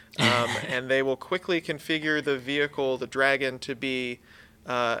 And they will quickly configure the vehicle, the Dragon, to be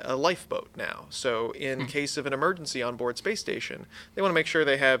a lifeboat now. So in case of an emergency on board space station, they want to make sure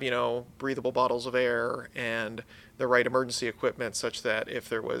they have, breathable bottles of air and the right emergency equipment such that if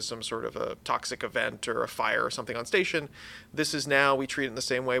there was some sort of a toxic event or a fire or something on station, we treat it in the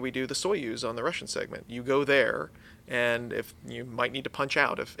same way we do the Soyuz on the Russian segment. You go there, and if you might need to punch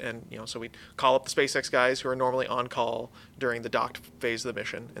out, so we call up the SpaceX guys who are normally on call during the docked phase of the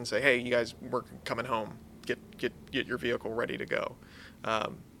mission and say, hey, you guys, we're coming home. Get your vehicle ready to go.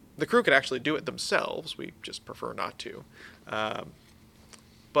 The crew could actually do it themselves. We just prefer not to.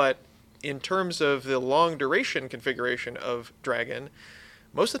 But in terms of the long duration configuration of Dragon,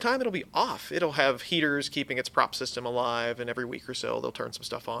 most of the time it'll be off. It'll have heaters keeping its prop system alive, and every week or so they'll turn some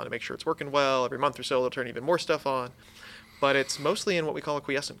stuff on to make sure it's working well. Every month or so they'll turn even more stuff on. But it's mostly in what we call a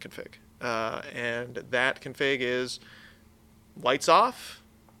quiescent config. And that config is lights off,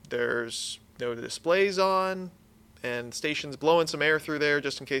 there's no displays on, and station's blowing some air through there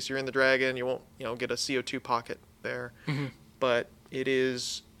just in case you're in the Dragon. You won't, get a CO2 pocket there. Mm-hmm. But it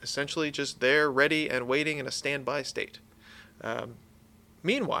is essentially just there, ready and waiting in a standby state.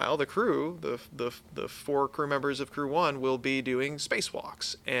 Meanwhile, the crew, the 4 crew members of Crew-1 will be doing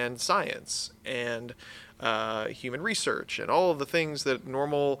spacewalks and science and human research and all of the things that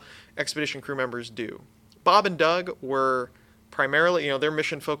normal expedition crew members do. Bob and Doug were primarily, their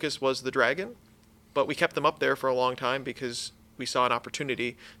mission focus was the Dragon, but we kept them up there for a long time because we saw an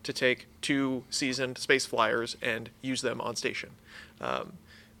opportunity to take 2 seasoned space flyers and use them on station.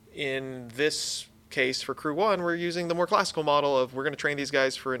 In this case for Crew-1, we're using the more classical model of we're going to train these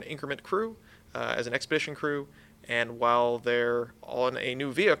guys for an increment crew as an expedition crew, and while they're on a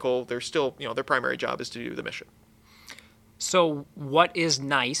new vehicle, they're still, their primary job is to do the mission. So what is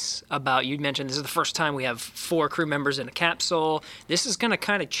nice about, you mentioned this is the first time we have 4 crew members in a capsule. This is going to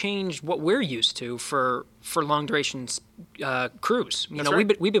kind of change what we're used to for long duration cruise.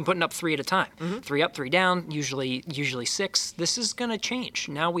 Right. We've been putting up 3 at a time. Mm-hmm. 3 up, 3 down, usually 6. This is going to change.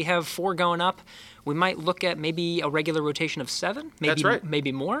 Now we have 4 going up. We might look at maybe a regular rotation of 7, That's right.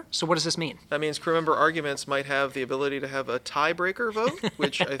 Maybe more. So what does this mean? That means crew member arguments might have the ability to have a tiebreaker vote,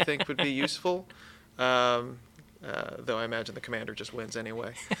 which I think would be useful. Though I imagine the commander just wins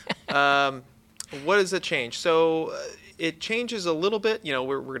anyway. What does it change? So it changes a little bit.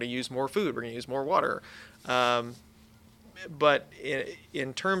 We're going to use more food. We're going to use more water. But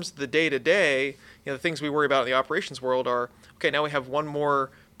in terms of the day-to-day, the things we worry about in the operations world are, okay, now we have one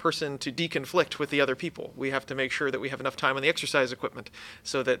more person to deconflict with the other people. We have to make sure that we have enough time on the exercise equipment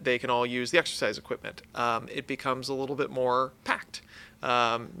so that they can all use the exercise equipment. It becomes a little bit more packed.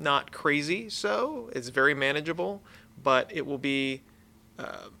 Not crazy, so it's very manageable, but it will be,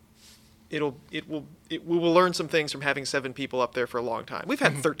 we will learn some things from having 7 people up there for a long time. We've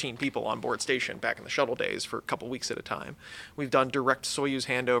had 13 people on board station back in the shuttle days for a couple weeks at a time. We've done direct Soyuz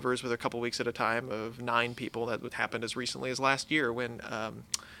handovers with a couple weeks at a time of 9 people. That would happen as recently as last year when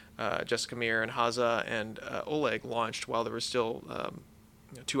Jessica Meir and Haza and Oleg launched while there were still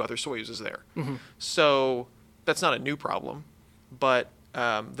 2 other Soyuzes there. Mm-hmm. So that's not a new problem, but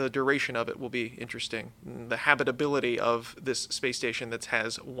the duration of it will be interesting. The habitability of this space station that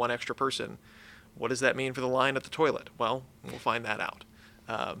has 1 extra person, what does that mean for the line at the toilet? Well, we'll find that out.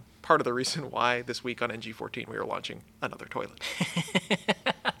 part of the reason why this week on NG-14 we are launching another toilet.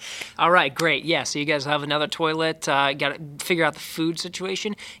 All right, great. Yeah, so you guys have another toilet. You got to figure out the food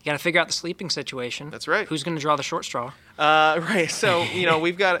situation. You got to figure out the sleeping situation. That's right. Who's going to draw the short straw? Right. So,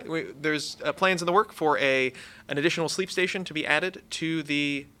 there's plans in the work for an additional sleep station to be added to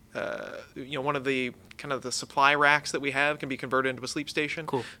the, one of the kind of the supply racks that we have can be converted into a sleep station.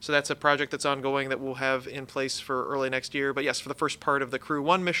 Cool. So that's a project that's ongoing that we'll have in place for early next year. But yes, for the first part of the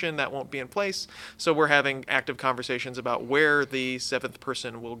Crew-1 mission, that won't be in place. So we're having active conversations about where the 7th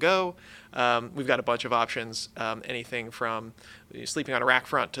person will go. We've got a bunch of options, anything from sleeping on a rack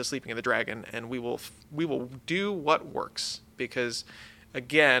front to sleeping in the Dragon, and we will do what works, because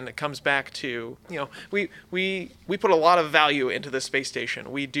again, it comes back to, we put a lot of value into the space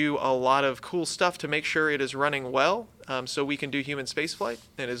station. We do a lot of cool stuff to make sure it is running well, so we can do human spaceflight.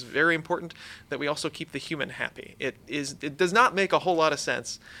 It is very important that we also keep the human happy. It does not make a whole lot of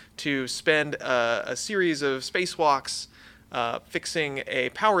sense to spend a series of spacewalks fixing a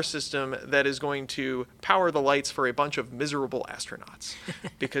power system that is going to power the lights for a bunch of miserable astronauts,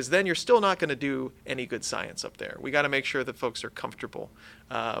 because then you're still not going to do any good science up there. We got to make sure that folks are comfortable.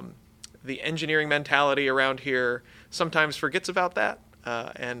 The engineering mentality around here sometimes forgets about that,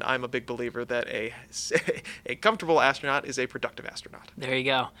 and I'm a big believer that a comfortable astronaut is a productive astronaut. There you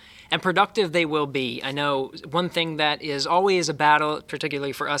go. And productive they will be. I know one thing that is always a battle,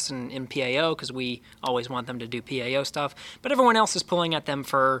 particularly for us in PAO, because we always want them to do PAO stuff, but everyone else is pulling at them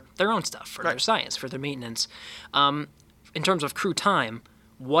for their own stuff, for their science, for their maintenance. In terms of crew time,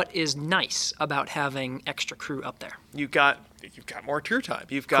 what is nice about having extra crew up there? You've got more crew time.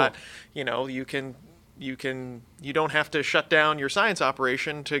 You've got, Cool. you don't have to shut down your science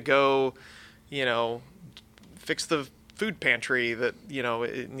operation to go, fix the food pantry that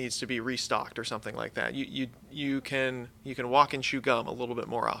it needs to be restocked or something like that. You can walk and chew gum a little bit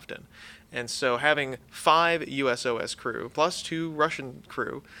more often, and so having 5 USOS crew plus 2 Russian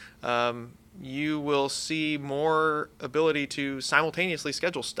crew, you will see more ability to simultaneously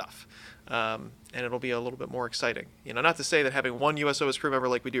schedule stuff. And it'll be a little bit more exciting. Not to say that having 1 USOS crew member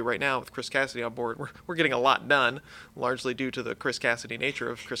like we do right now with Chris Cassidy on board, we're getting a lot done, largely due to the Chris Cassidy nature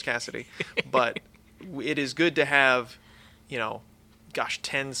of Chris Cassidy. But it is good to have,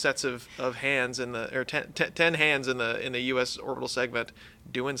 10 sets of hands in the, or 10 hands in the U.S. orbital segment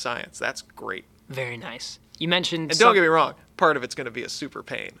doing science. That's great. Very nice. You mentioned... And don't get me wrong, part of it's going to be a super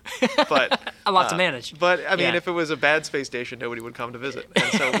pain, but a lot to manage. But I mean, if it was a bad space station, nobody would come to visit, and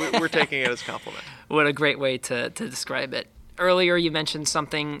so we're taking it as a compliment. What a great way to describe it. Earlier, you mentioned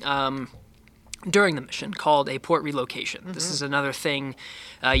something during the mission called a port relocation. Mm-hmm. This is another thing.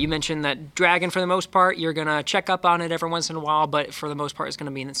 You mentioned that Dragon, for the most part, you're going to check up on it every once in a while, but for the most part, it's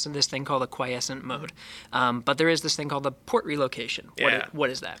going to be in this thing called a quiescent mode. But there is this thing called the port relocation. Yeah.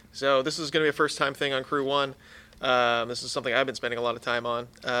 What is that? So this is going to be a first-time thing on Crew-1. This is something I've been spending a lot of time on.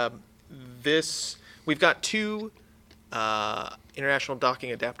 We've got 2 international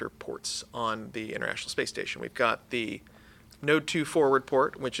docking adapter ports on the International Space Station. We've got the Node 2 forward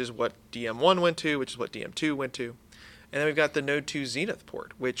port, which is what DM1 went to, which is what DM2 went to. And then we've got the Node 2 Zenith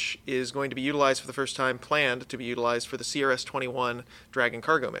port, which is going to be utilized for the first time, planned to be utilized for the CRS-21 Dragon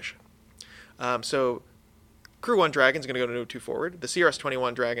cargo mission. So Crew-1 Dragon is going to go to Node 2 forward. The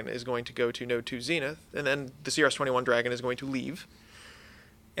CRS-21 Dragon is going to go to Node 2 Zenith. And then the CRS-21 Dragon is going to leave.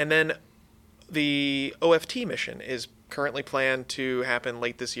 And then the OFT mission is currently planned to happen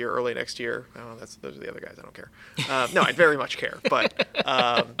late this year, early next year. Oh, those are the other guys. I don't care. No, I very much care, but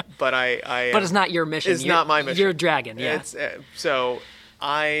I. But it's not your mission. It's not my mission. You're Dragon, yeah. It's,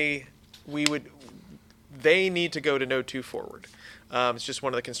 they need to go to Node 2 forward. It's just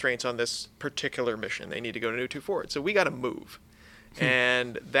one of the constraints on this particular mission. They need to go to Node 2 forward. So we got to move,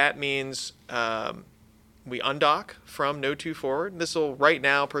 and that means we undock from Node 2 forward. This will, right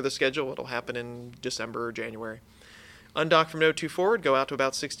now, per the schedule, it'll happen in December or January. Undock from Node 2 forward, go out to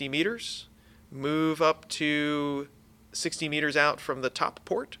about 60 meters, move up to 60 meters out from the top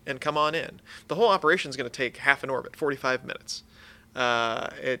port, and come on in. The whole operation is going to take half an orbit, 45 minutes.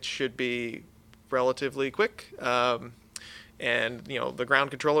 It should be relatively quick, and the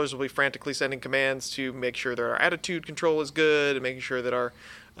ground controllers will be frantically sending commands to make sure that our attitude control is good, and making sure that our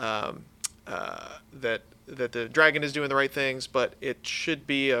that the Dragon is doing the right things. But it should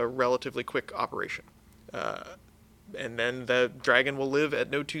be a relatively quick operation. And then the Dragon will live at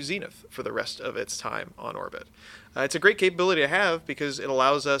Node 2 Zenith for the rest of its time on orbit. It's a great capability to have because it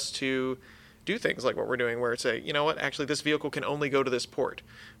allows us to do things like what we're doing, where it's actually this vehicle can only go to this port.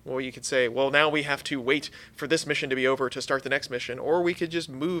 Well, you could say, well, now we have to wait for this mission to be over to start the next mission, or we could just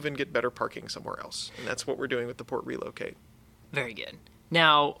move and get better parking somewhere else. And that's what we're doing with the port relocate. Very good.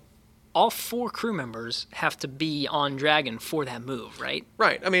 Now, all 4 crew members have to be on Dragon for that move, right?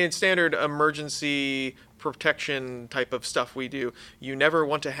 Right. I mean, it's standard emergency protection type of stuff we do. You never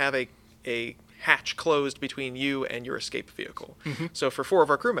want to have a hatch closed between you and your escape vehicle. So for 4 of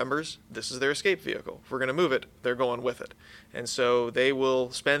our crew members, this is their escape vehicle. If we're going to move it, they're going with it. And so they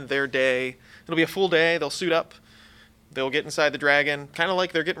will spend their day, it'll be a full day, they'll suit up, they'll get inside the Dragon, kind of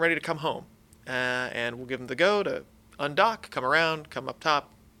like they're getting ready to come home. And we'll give them the go to undock, come around, come up top,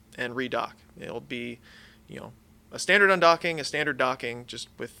 and redock. It'll be, a standard undocking, a standard docking, just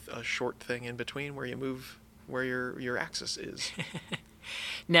with a short thing in between where you move where your axis is.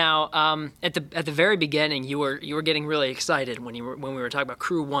 Now, at the very beginning, you were getting really excited when we were talking about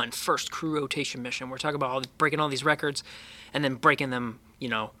Crew-1, first crew rotation mission. We're talking about breaking all these records, and then breaking them,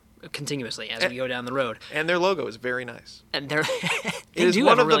 continuously as we go down the road. And their logo is very nice. And they do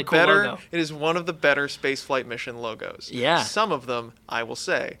have a really cool logo. It is one of the better spaceflight mission logos. Yeah. Some of them, I will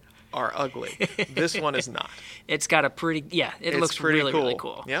say, are ugly. This one is not. It's got a pretty, it looks really, really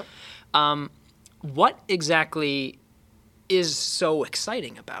cool. Yep. What exactly is so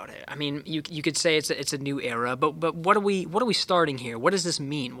exciting about it? I mean, you could say it's a new era, but what are we starting here? What does this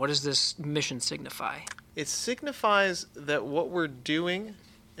mean? What does this mission signify? It signifies that what we're doing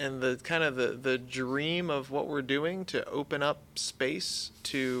and the kind of the dream of what we're doing to open up space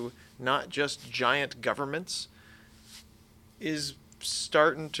to not just giant governments is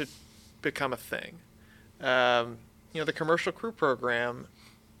starting to become a thing. The commercial crew program,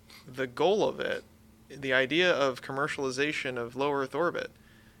 the goal of it, the idea of commercialization of low Earth orbit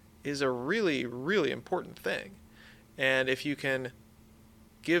is a really, really important thing. And if you can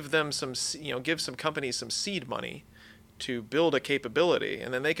give some companies some seed money to build a capability,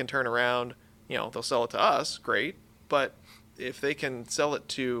 and then they can turn around, they'll sell it to us, great. But if they can sell it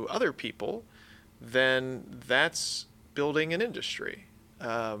to other people, then that's building an industry,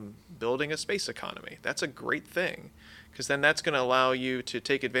 building a space economy. That's a great thing, because then that's going to allow you to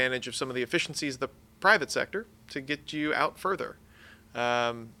take advantage of some of the efficiencies of the private sector to get you out further,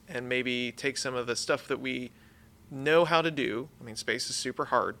 and maybe take some of the stuff that we know how to do. I mean, space is super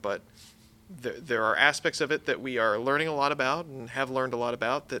hard, but there are aspects of it that we are learning a lot about and have learned a lot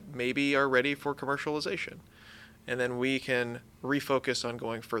about that maybe are ready for commercialization. And then we can refocus on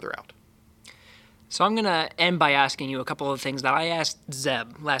going further out. So I'm going to end by asking you a couple of things that I asked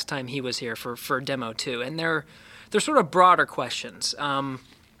Zeb last time he was here for Demo 2. And they're sort of broader questions.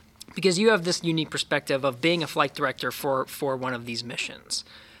 Because you have this unique perspective of being a flight director for one of these missions.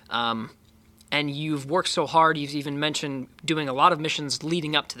 And you've worked so hard, you've even mentioned doing a lot of missions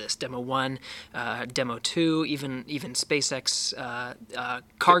leading up to this, Demo 1, Demo 2, even SpaceX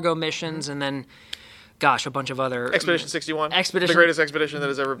cargo missions, and then, gosh, a bunch of other... Expedition 61, the greatest expedition that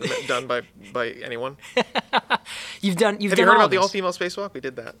has ever been done by anyone. Have you heard about the all-female spacewalk? We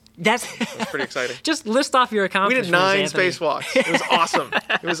did that. That's pretty exciting. Just list off your accomplishments. We did 9 Anthony. spacewalks. It was awesome.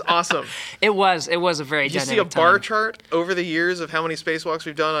 It was awesome. It was a very dynamic time. You see a bar chart over the years of how many spacewalks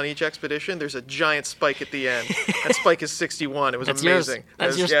we've done on each expedition? There's a giant spike at the end. That spike is 61. It was amazing.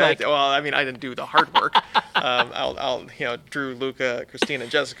 That's your spike. Well, I mean, I didn't do the hard work. Drew, Luca, Christina,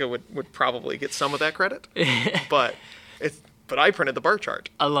 and Jessica would probably get some of that credit. But I printed the bar chart.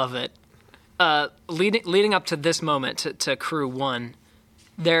 I love it. Leading up to this moment, to Crew-1,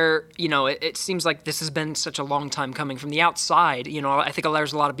 it seems like this has been such a long time coming from the outside. I think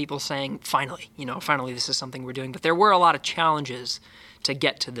there's a lot of people saying, finally this is something we're doing. But there were a lot of challenges to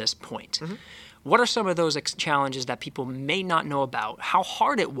get to this point. Mm-hmm. What are some of those challenges that people may not know about? How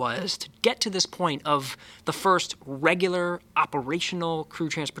hard it was to get to this point of the first regular operational crew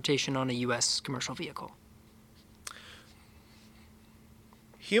transportation on a U.S. commercial vehicle?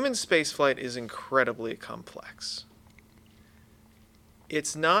 Human spaceflight is incredibly complex.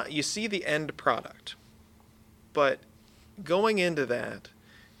 It's not, you see the end product, but going into that,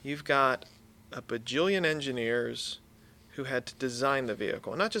 you've got a bajillion engineers who had to design the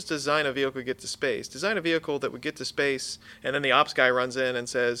vehicle. Not just design a vehicle to get to space, design a vehicle that would get to space, and then the ops guy runs in and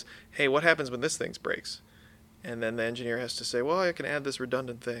says, hey, what happens when this thing breaks? And then the engineer has to say, well, I can add this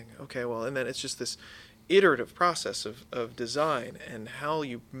redundant thing. Okay, well, and then it's just this iterative process of design, and how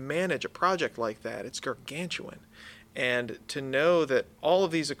you manage a project like that. It's gargantuan. And to know that all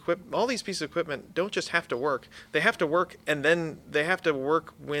these pieces of equipment don't just have to work, they have to work, and then they have to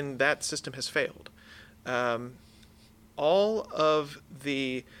work when that system has failed. All of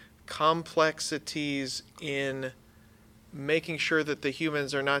the complexities in making sure that the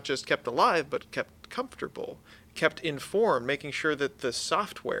humans are not just kept alive, but kept comfortable, kept informed, making sure that the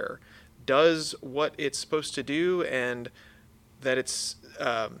software does what it's supposed to do, and that it's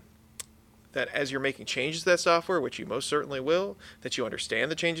that as you're making changes to that software, which you most certainly will, that you understand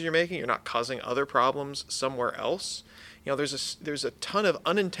the changes you're making. You're not causing other problems somewhere else. There's a ton of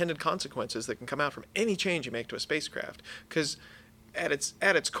unintended consequences that can come out from any change you make to a spacecraft. Because at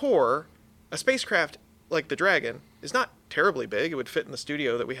its core, a spacecraft like the Dragon is not terribly big. It would fit in the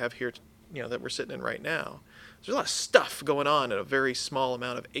studio that we have here, that we're sitting in right now. There's a lot of stuff going on in a very small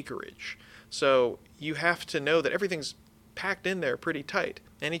amount of acreage. So you have to know that everything's packed in there pretty tight.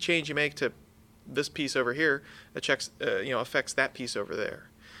 Any change you make to this piece over here affects that piece over there.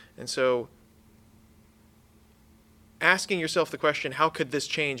 And so asking yourself the question, how could this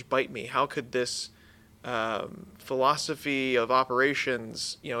change bite me? How could this philosophy of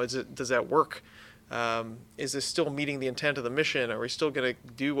operations, does that work? Is this still meeting the intent of the mission? Are we still going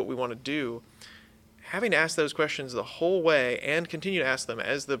to do what we want to do? Having to ask those questions the whole way and continue to ask them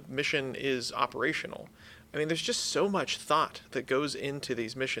as the mission is operational. I mean, there's just so much thought that goes into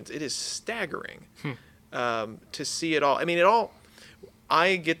these missions. It is staggering to see it all. I mean,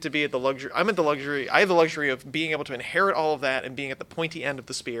 I get to be at the luxury. I have the luxury of being able to inherit all of that and being at the pointy end of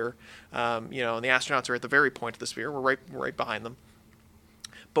the spear. And the astronauts are at the very point of the spear. We're right behind them.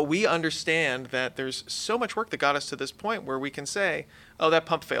 But we understand that there's so much work that got us to this point where we can say, oh, that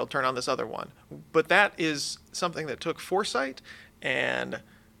pump failed, turn on this other one. But that is something that took foresight and,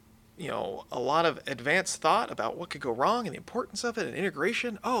 a lot of advanced thought about what could go wrong and the importance of it and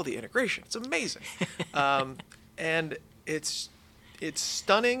integration. Oh, the integration, it's amazing. And it's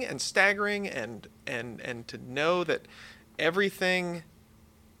stunning and staggering and to know that everybody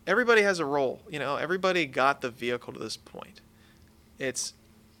has a role. Everybody got the vehicle to this point. It's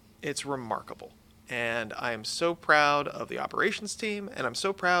remarkable. And I am so proud of the operations team, and I'm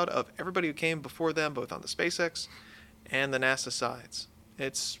so proud of everybody who came before them, both on the SpaceX and the NASA sides.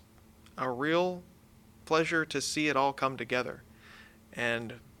 It's a real pleasure to see it all come together.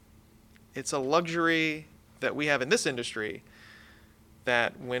 And it's a luxury that we have in this industry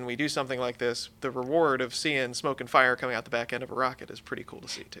that when we do something like this, the reward of seeing smoke and fire coming out the back end of a rocket is pretty cool to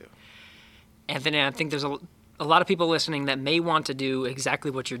see too. Anthony, I think there's a lot of people listening that may want to do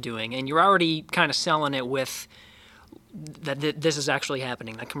exactly what you're doing, and you're already kind of selling it with that this is actually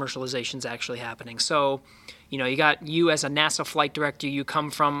happening, that commercialization is actually happening. So, you got you as a NASA flight director, you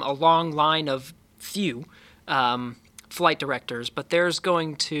come from a long line of few flight directors, but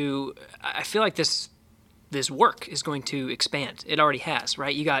I feel like this work is going to expand. It already has,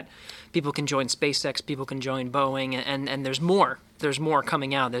 right? You got people can join SpaceX, people can join Boeing, and there's more. There's more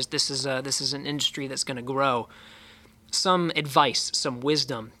coming out. This is an industry that's going to grow. Some advice, some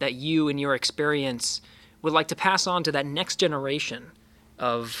wisdom that you in your experience would like to pass on to that next generation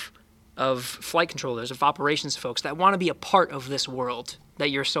of flight controllers, of operations folks that want to be a part of this world that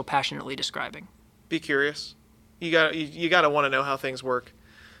you're so passionately describing. Be curious. You got to want to know how things work.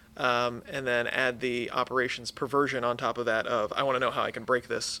 And then add the operations perversion on top of that of, I want to know how I can break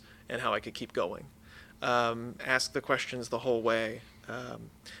this and how I could keep going. Ask the questions the whole way.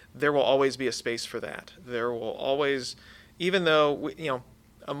 There will always be a space for that. There will always, even though,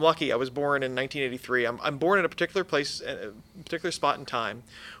 I'm lucky. I was born in 1983. I'm born in a particular place, a particular spot in time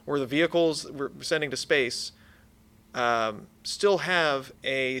where the vehicles we're sending to space still have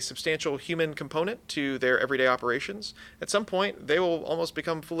a substantial human component to their everyday operations. At some point, they will almost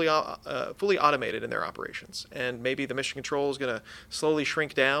become fully automated in their operations, and maybe the mission control is going to slowly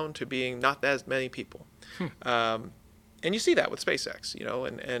shrink down to being not as many people. And you see that with SpaceX,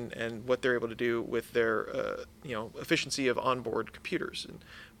 and what they're able to do with their efficiency of onboard computers.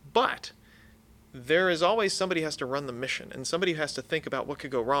 But there is always somebody who has to run the mission, and somebody who has to think about what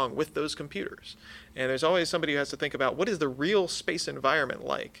could go wrong with those computers. And there's always somebody who has to think about what is the real space environment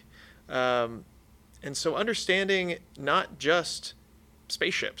like. And so understanding not just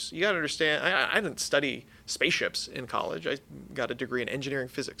spaceships, you got to understand, I didn't study spaceships in college. I got a degree in engineering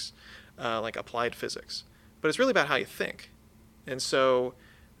physics, like applied physics. But it's really about how you think. And so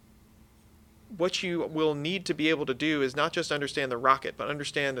what you will need to be able to do is not just understand the rocket, but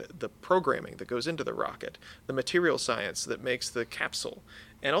understand the programming that goes into the rocket, the material science that makes the capsule,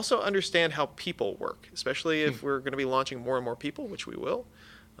 and also understand how people work, especially if we're going to be launching more and more people, which we will.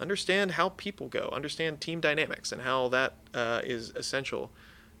 Understand how people go, understand team dynamics and how that is essential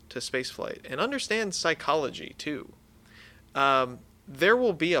to spaceflight, and understand psychology too. There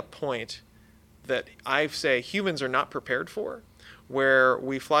will be a point that I say humans are not prepared for, where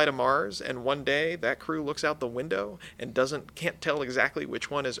we fly to Mars and one day that crew looks out the window and can't tell exactly which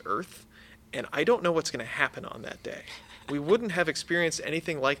one is Earth, and I don't know what's going to happen on that day. We wouldn't have experienced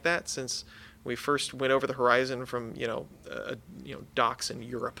anything like that since we first went over the horizon from docks in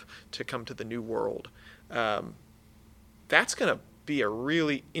Europe to come to the New World. That's going to be a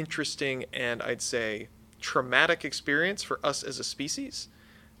really interesting and I'd say traumatic experience for us as a species.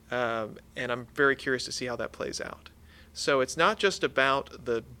 And I'm very curious to see how that plays out. So it's not just about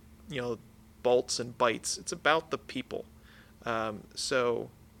the, bolts and bytes. It's about the people. So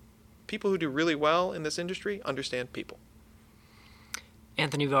people who do really well in this industry understand people.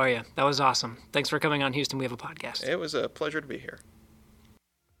 Anthony Vareha, that was awesome. Thanks for coming on Houston We Have a Podcast. It was a pleasure to be here.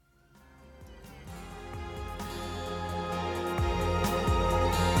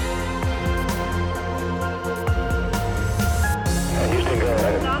 Houston, go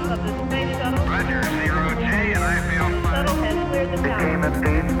ahead. Stop of the space shuttle. Roger, 0J, and I feel fine. Shuttle has cleared the Became tower. a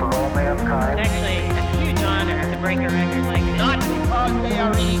feast for all mankind. Actually a huge honor to break a record like this. Not because they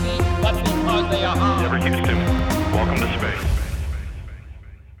are easy, but because they are hard. Houston, welcome to space.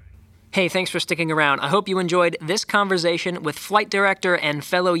 Hey, thanks for sticking around. I hope you enjoyed this conversation with flight director and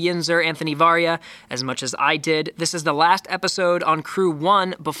fellow Yinzer Anthony Vareha as much as I did. This is the last episode on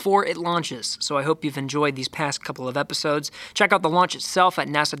Crew-1 before it launches, so I hope you've enjoyed these past couple of episodes. Check out the launch itself at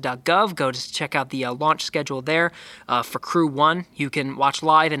nasa.gov. Go to check out the launch schedule there for Crew-1. You can watch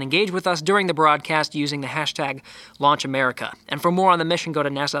live and engage with us during the broadcast using the hashtag LaunchAmerica. And for more on the mission, go to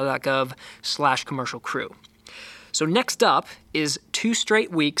nasa.gov/commercialcrew. So next up is 2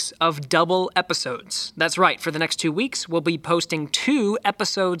 straight weeks of double episodes. That's right, for the next 2 weeks, we'll be posting 2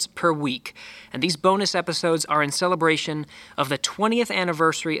 episodes per week. And these bonus episodes are in celebration of the 20th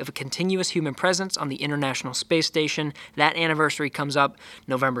anniversary of a continuous human presence on the International Space Station. That anniversary comes up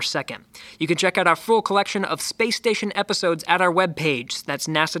November 2nd. You can check out our full collection of Space Station episodes at our webpage. That's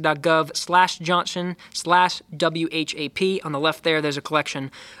nasa.gov/Johnson/WHAP. On the left there's a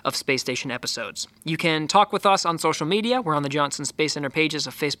collection of Space Station episodes. You can talk with us on social media. We're on the Johnson Space Center pages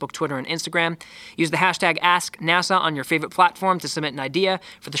of Facebook, Twitter, and Instagram. Use the hashtag AskNASA on your favorite platform to submit an idea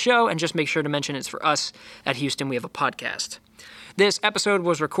for the show, and just make sure to mention it's for us at Houston We Have a Podcast. This episode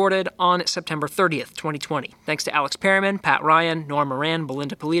was recorded on September 30th, 2020. Thanks to Alex Perriman, Pat Ryan, Nora Moran,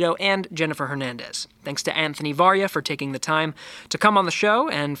 Belinda Polito, and Jennifer Hernandez. Thanks to Anthony Vareha for taking the time to come on the show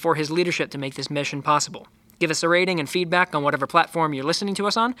and for his leadership to make this mission possible. Give us a rating and feedback on whatever platform you're listening to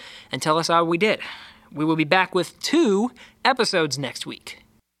us on, and tell us how we did. We will be back with 2 episodes next week.